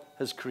God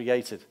has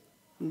created.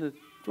 Do you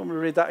want me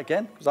to read that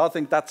again? Because I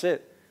think that's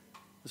it.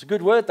 It's a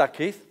good word, that,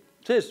 Keith.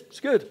 It is.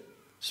 It's good.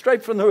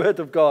 Straight from the word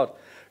of God.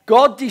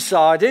 God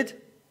decided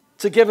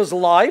to give us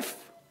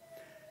life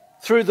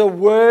through the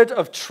word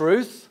of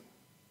truth,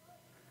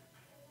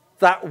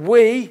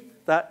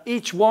 that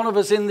each one of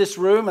us in this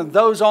room and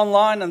those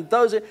online and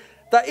those,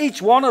 that each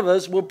one of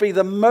us will be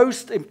the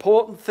most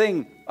important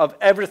thing of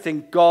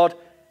everything God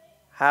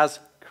has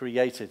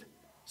created.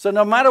 So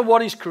no matter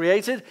what he's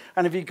created,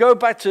 and if you go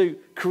back to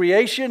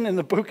creation in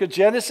the book of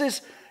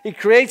Genesis, he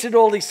created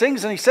all these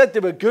things and he said they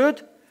were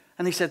good.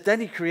 And he said then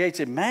he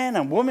created man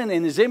and woman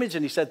in his image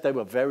and he said they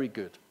were very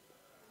good.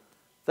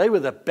 They were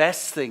the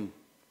best thing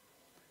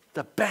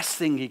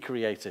he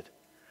created.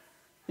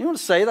 You want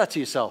to say that to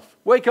yourself.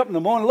 Wake up in the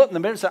morning, look in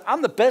the mirror and say,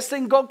 I'm the best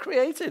thing God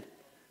created.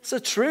 It's the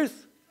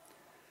truth.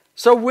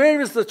 So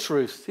where is the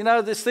truth? You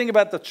know, this thing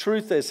about the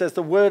truth there, it says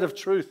the word of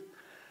truth.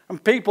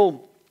 And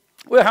people,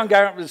 we hung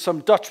out with some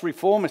Dutch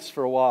reformists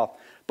for a while.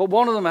 But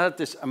one of them had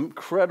this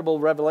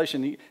incredible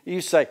revelation. He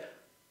used to say,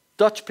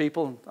 Dutch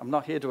people, I'm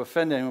not here to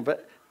offend anyone,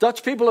 but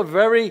Dutch people are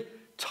very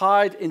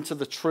tied into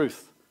the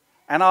truth.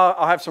 And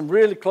I have some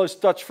really close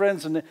Dutch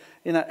friends, and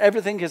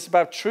everything is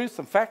about truth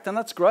and fact, and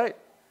that's great.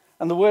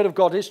 And the word of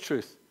God is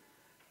truth.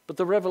 But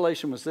the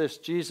revelation was this.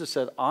 Jesus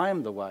said, I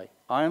am the way,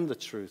 I am the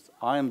truth,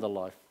 I am the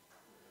life.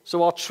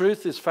 So our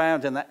truth is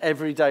found in that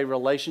everyday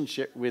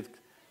relationship with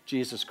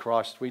Jesus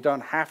Christ. We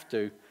don't have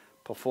to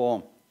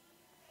perform.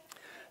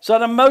 So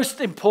the most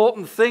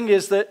important thing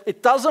is that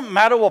it doesn't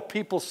matter what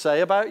people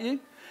say about you.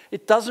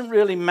 It doesn't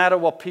really matter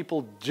what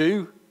people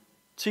do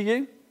to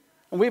you.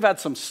 And we've had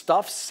some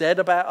stuff said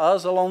about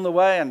us along the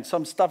way and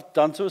some stuff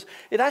done to us.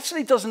 It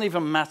actually doesn't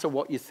even matter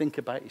what you think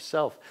about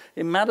yourself.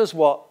 It matters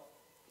what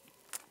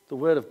the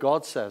Word of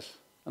God says.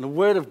 And the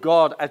Word of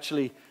God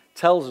actually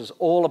tells us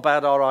all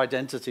about our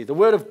identity. The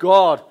Word of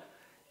God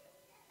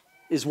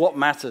is what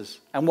matters.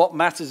 And what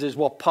matters is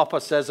what Papa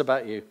says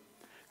about you.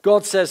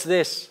 God says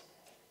this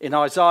in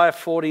Isaiah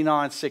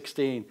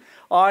 49:16.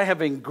 I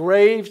have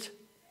engraved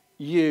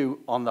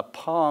you on the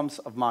palms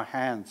of my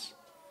hands.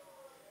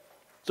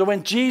 So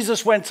when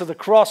Jesus went to the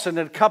cross, and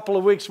in a couple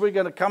of weeks we're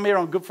going to come here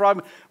on Good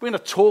Friday, we're going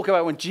to talk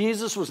about when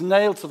Jesus was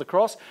nailed to the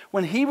cross.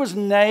 When he was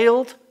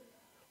nailed,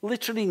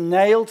 literally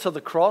nailed to the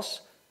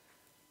cross,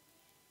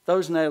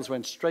 those nails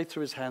went straight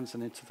through his hands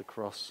and into the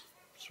cross,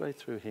 straight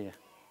through here.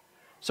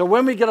 So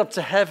when we get up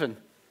to heaven,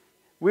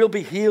 we'll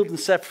be healed and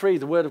set free.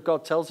 The Word of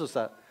God tells us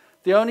that.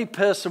 The only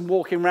person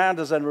walking around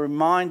as a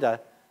reminder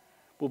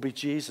will be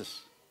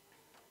Jesus.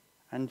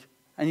 And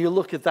you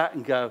look at that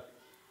and go,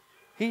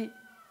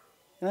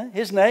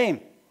 his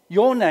name,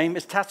 your name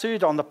is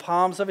tattooed on the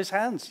palms of his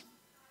hands.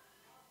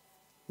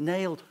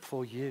 Nailed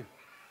for you.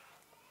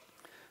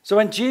 So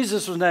when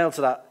Jesus was nailed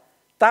to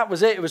that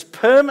was it. It was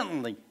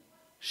permanently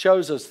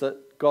shows us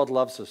that God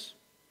loves us.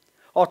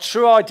 Our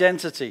true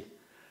identity.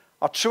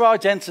 Our true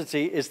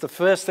identity is the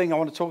first thing I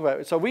want to talk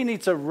about. So we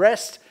need to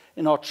rest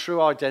in our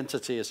true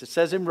identity, as it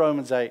says in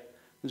Romans 8.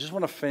 I just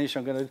want to finish.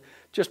 I'm going to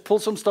just pull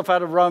some stuff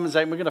out of Romans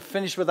 8, and we're going to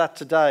finish with that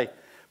today.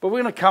 But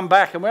we're going to come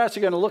back, and we're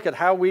actually going to look at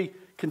how we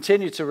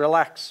continue to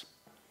relax.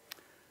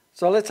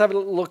 So let's have a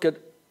look at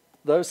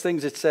those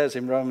things it says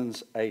in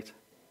Romans 8.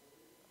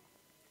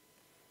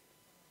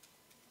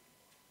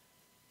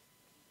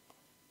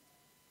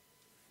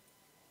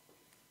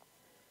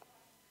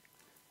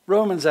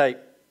 Romans 8,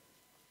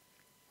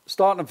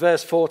 starting at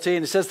verse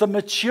 14, it says, the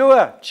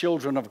mature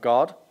children of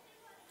God.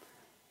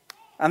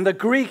 And the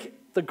Greek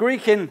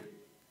in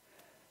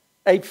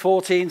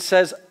 8:14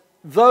 says,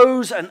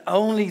 those and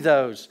only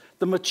those.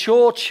 The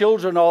mature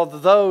children are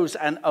those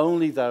and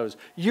only those.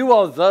 You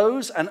are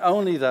those and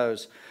only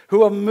those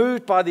who are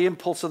moved by the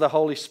impulse of the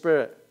Holy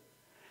Spirit.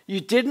 You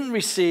didn't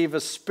receive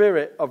a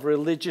spirit of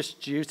religious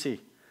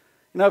duty.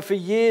 You know, for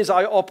years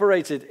I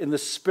operated in the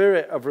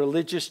spirit of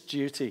religious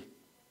duty,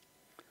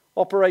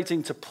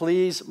 operating to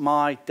please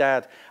my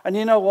dad. And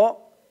you know what?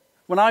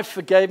 When I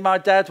forgave my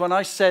dad, when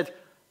I said,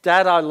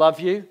 Dad, I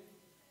love you,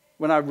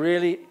 when I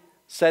really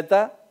said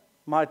that,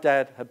 my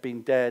dad had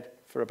been dead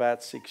for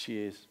about 6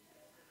 years.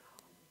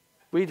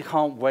 We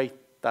can't wait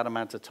that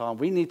amount of time.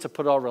 We need to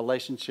put our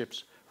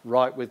relationships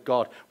right with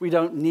God. We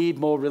don't need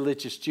more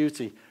religious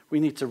duty.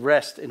 We need to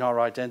rest in our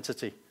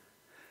identity.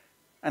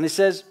 And it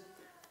says,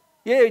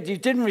 yeah, you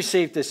didn't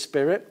receive this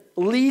spirit,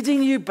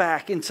 leading you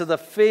back into the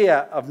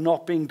fear of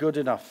not being good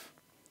enough.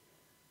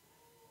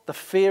 The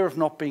fear of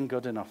not being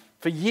good enough.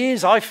 For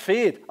years I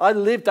feared. I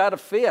lived out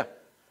of fear.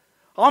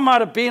 I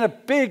might have been a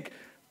big,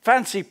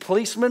 fancy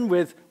policeman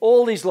with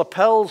all these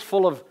lapels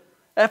full of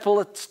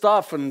epaulet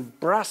stuff and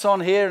brass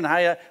on here, and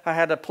I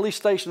had a police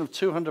station of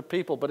 200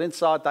 people, but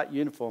inside that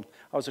uniform,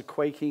 I was a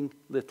quaking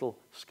little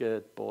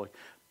scared boy.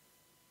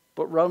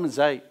 But Romans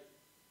 8,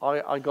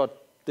 I got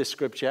this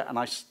scripture and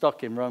I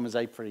stuck in Romans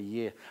 8 for a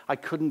year. I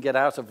couldn't get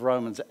out of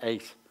Romans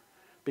 8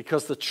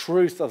 because the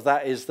truth of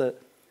that is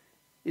that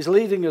he's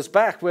leading us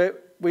back where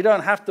we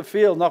don't have to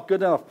feel not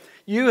good enough.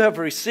 You have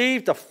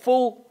received a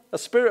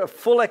spirit of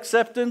full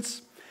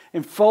acceptance,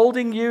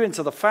 enfolding you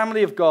into the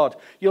family of God.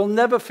 You'll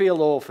never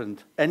feel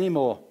orphaned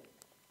anymore.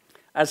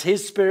 As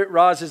his spirit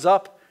rises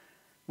up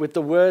with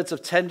the words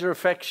of tender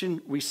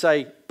affection, we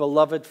say,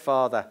 beloved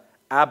Father,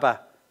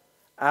 Abba,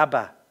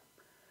 Abba.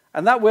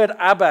 And that word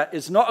Abba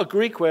is not a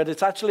Greek word,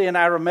 it's actually an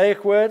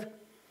Aramaic word.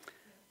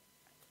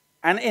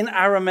 And in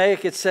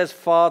Aramaic it says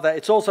Father.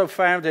 It's also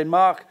found in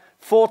Mark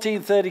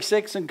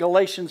 14:36 and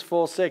Galatians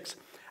 4:6.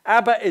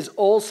 Abba is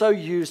also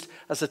used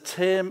as a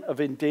term of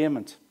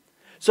endearment.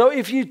 So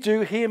if you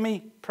do hear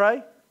me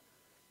pray,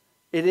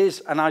 it is,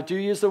 and I do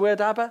use the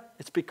word Abba,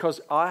 it's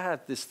because I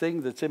had this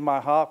thing that's in my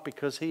heart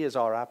because he is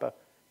our Abba.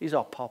 He's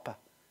our Papa.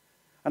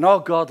 And our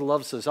God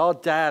loves us. Our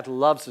Dad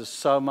loves us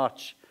so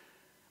much.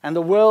 And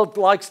the world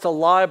likes to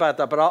lie about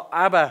that, but our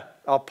Abba,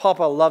 our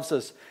Papa loves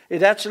us.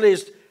 It actually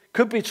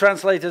could be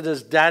translated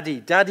as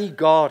Daddy, Daddy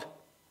God.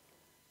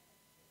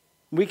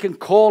 We can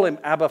call him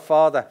Abba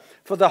Father.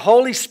 For the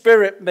Holy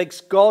Spirit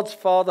makes God's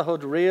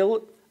fatherhood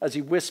real as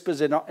he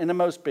whispers in our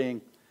innermost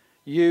being,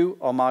 you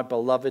are my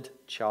beloved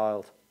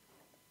child.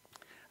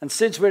 And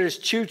since we're his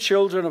true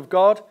children of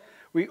God,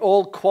 we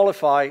all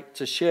qualify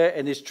to share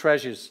in his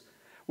treasures.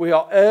 We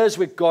are heirs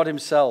with God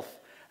himself.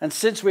 And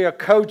since we are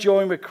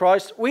co-joined with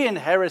Christ, we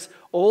inherit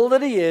all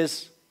that he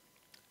is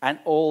and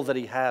all that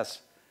he has.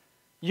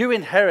 You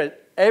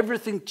inherit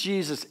everything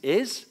Jesus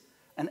is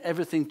and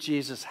everything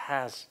Jesus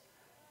has,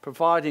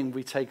 providing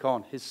we take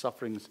on his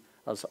sufferings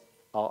as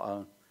our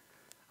own.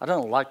 I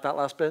don't like that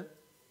last bit,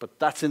 but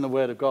that's in the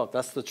Word of God.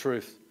 That's the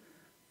truth.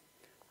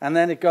 And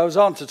then it goes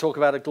on to talk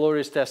about a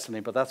glorious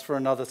destiny, but that's for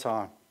another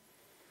time.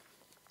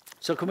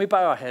 So can we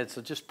bow our heads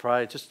and just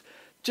pray,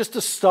 just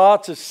to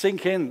start to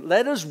sink in.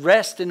 Let us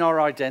rest in our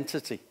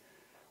identity.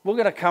 We're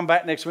going to come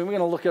back next week. We're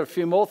going to look at a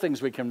few more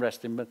things we can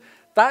rest in, but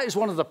that is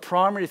one of the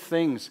primary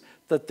things,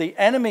 that the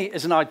enemy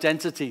is an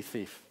identity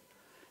thief.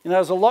 You know,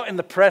 there's a lot in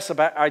the press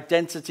about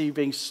identity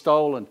being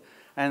stolen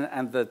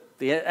and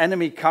the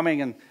enemy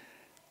coming and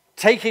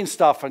taking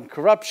stuff and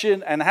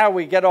corruption and how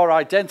we get our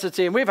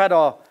identity. And we've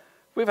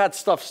had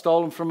stuff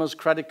stolen from us,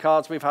 credit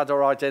cards. We've had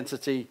our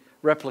identity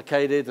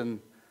replicated.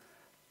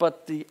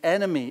 But the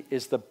enemy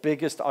is the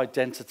biggest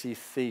identity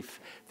thief.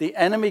 The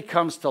enemy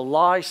comes to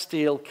lie,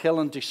 steal, kill,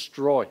 and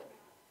destroy.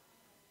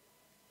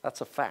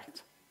 That's a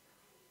fact.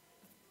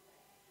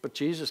 But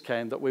Jesus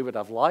came that we would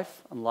have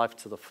life and life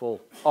to the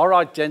full. Our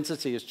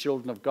identity as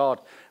children of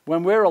God.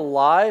 When we're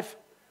alive,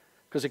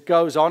 because it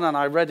goes on, and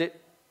I read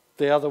it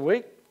the other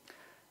week,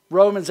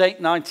 Romans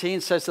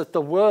 8:19 says that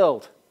the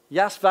world,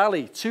 Yas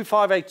Valley,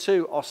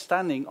 2582, are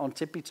standing on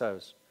tippy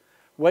toes,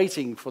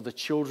 waiting for the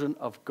children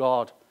of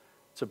God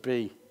to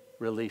be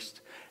released.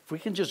 If we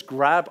can just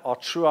grab our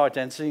true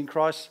identity in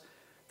Christ,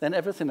 then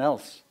everything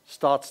else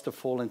starts to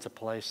fall into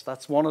place.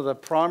 That's one of the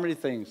primary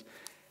things.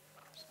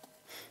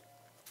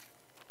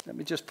 Let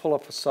me just pull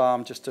up a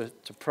psalm just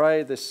to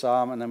pray this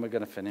psalm, and then we're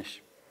going to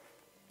finish.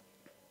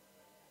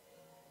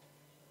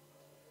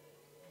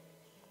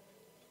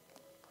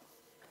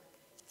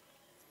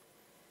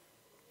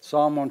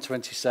 Psalm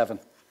 127.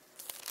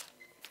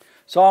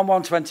 Psalm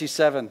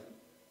 127.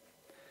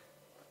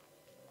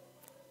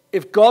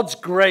 If God's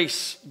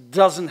grace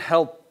doesn't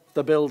help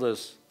the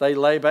builders, they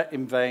labor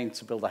in vain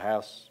to build a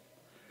house.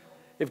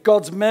 If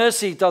God's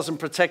mercy doesn't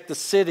protect the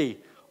city,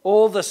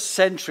 all the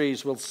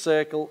sentries will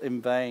circle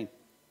in vain.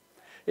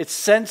 It's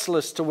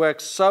senseless to work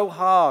so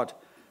hard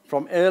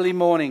from early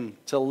morning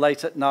till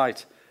late at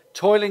night,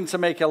 toiling to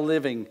make a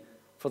living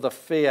for the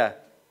fear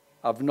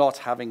of not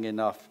having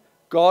enough.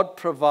 God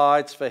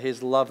provides for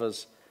his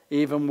lovers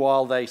even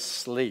while they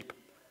sleep.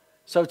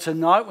 So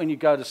tonight when you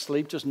go to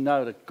sleep, just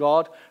know that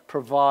God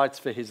provides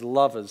for his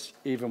lovers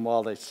even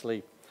while they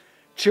sleep.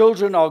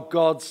 Children are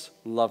God's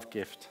love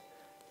gift.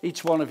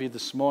 Each one of you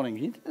this morning,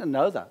 you need to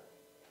know that.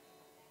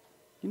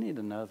 You need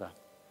to know that.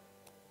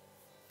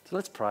 So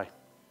let's pray.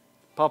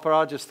 Papa,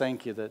 I just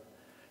thank you that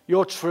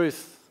your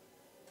truth,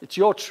 it's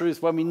your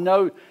truth. When we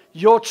know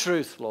your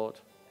truth, Lord,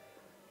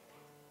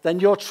 then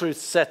your truth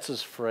sets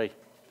us free.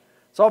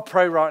 So I'll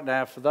pray right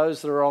now for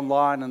those that are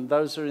online and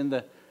those who are in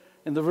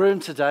the room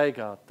today,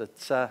 God,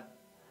 that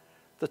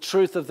the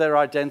truth of their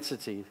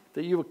identity,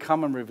 that you would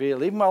come and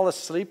reveal, even while they're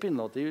sleeping,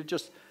 Lord, that you would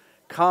just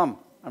come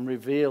and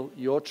reveal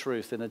your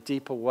truth in a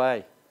deeper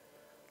way.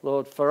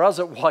 Lord, for us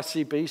at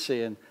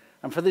YCBC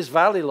and for this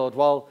valley, Lord,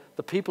 while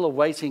the people are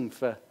waiting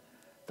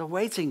they're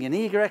waiting in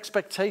eager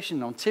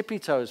expectation on tippy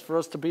toes for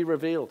us to be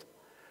revealed,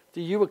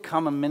 that you would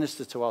come and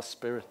minister to our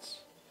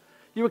spirits.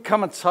 You would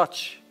come and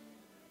touch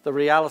the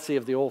reality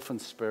of the orphan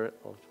spirit,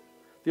 Lord.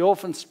 The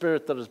orphan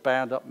spirit that has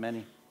bound up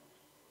many.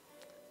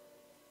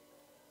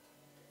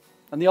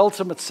 And the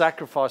ultimate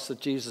sacrifice that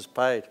Jesus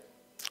paid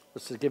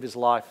was to give his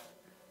life.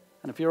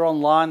 And if you're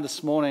online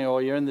this morning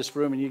or you're in this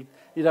room and you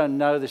don't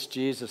know this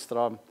Jesus that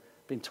I've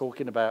been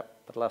talking about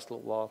for the last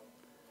little while,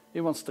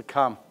 he wants to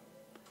come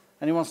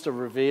and he wants to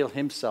reveal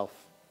himself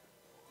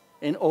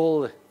in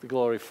all the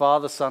glory,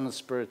 Father, Son, and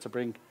Spirit, to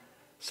bring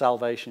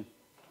salvation.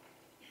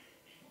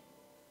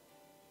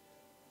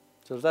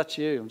 So if that's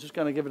you, I'm just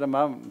going to give it a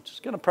moment. I'm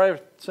just going to pray a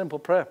simple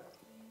prayer.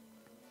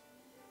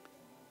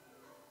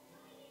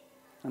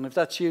 And if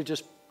that's you,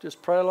 just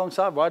pray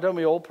alongside. Why don't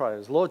we all pray?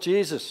 Lord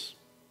Jesus,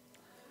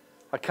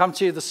 I come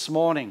to you this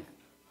morning,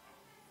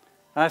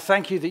 and I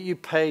thank you that you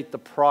paid the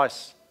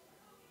price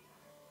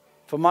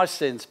for my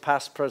sins,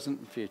 past, present,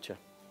 and future.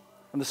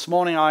 And this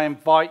morning I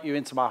invite you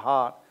into my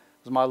heart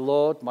as my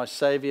Lord, my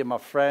Savior, my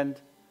friend,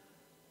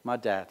 my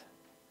dad.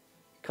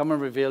 Come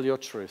and reveal your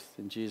truth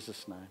in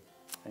Jesus' name.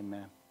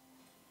 Amen.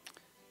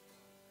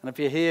 And if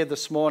you're here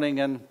this morning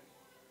and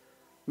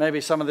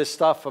maybe some of this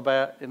stuff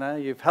about,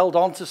 you've held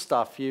on to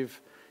stuff, you've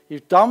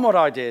done what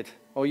I did,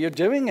 or you're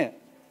doing it,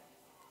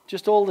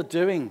 just all the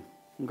doing,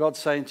 and God's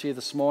saying to you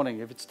this morning,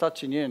 if it's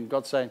touching you and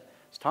God's saying,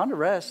 it's time to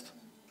rest.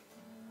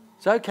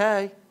 It's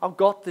okay. I've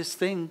got this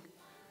thing.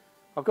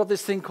 I've got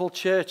this thing called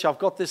church. I've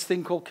got this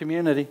thing called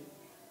community.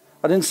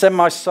 I didn't send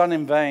my son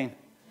in vain.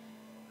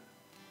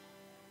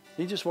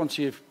 He just wants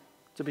you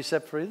to be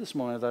set free this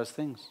morning of those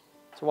things.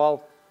 So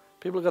while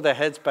people have got their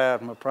heads bowed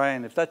and we're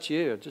praying, if that's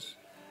you,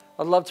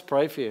 I'd love to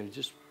pray for you.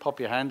 Just pop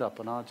your hand up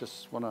and I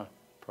just want to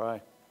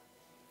pray.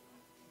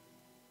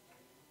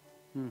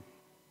 Thank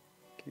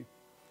you.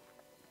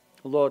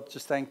 Lord,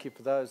 just thank you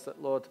for those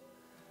that, Lord,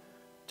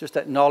 just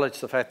acknowledge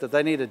the fact that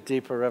they need a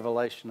deeper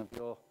revelation of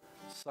your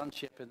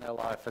sonship in their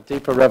life, a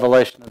deeper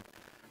revelation of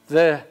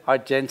their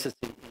identity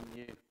in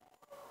you.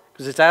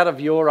 Because it's out of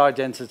your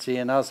identity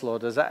in us,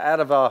 Lord. It's out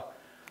of our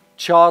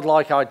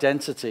childlike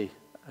identity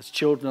as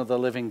children of the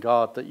living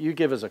God that you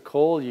give us a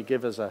call, you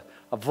give us a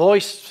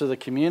voice to the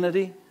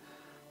community,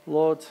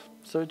 Lord.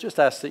 So just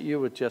ask that you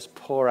would just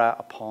pour out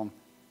upon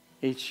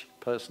each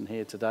person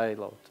here today,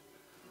 Lord.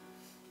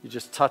 You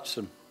just touch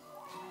them.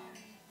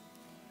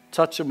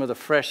 Touch them with a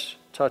fresh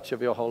touch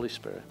of your Holy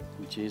Spirit.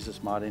 In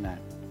Jesus' mighty name.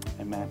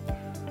 Amen.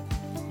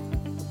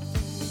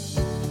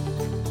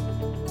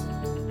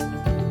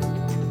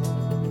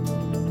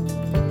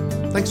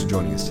 Thanks for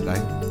joining us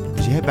today.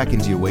 As you head back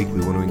into your week,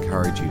 we want to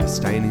encourage you to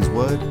stay in His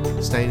Word,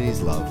 stay in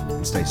His love,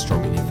 and stay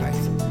strong in your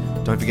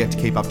faith. Don't forget to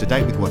keep up to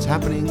date with what's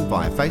happening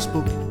via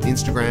Facebook,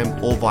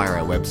 Instagram, or via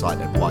our website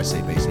at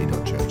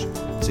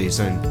ycbc.church. See you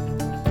soon.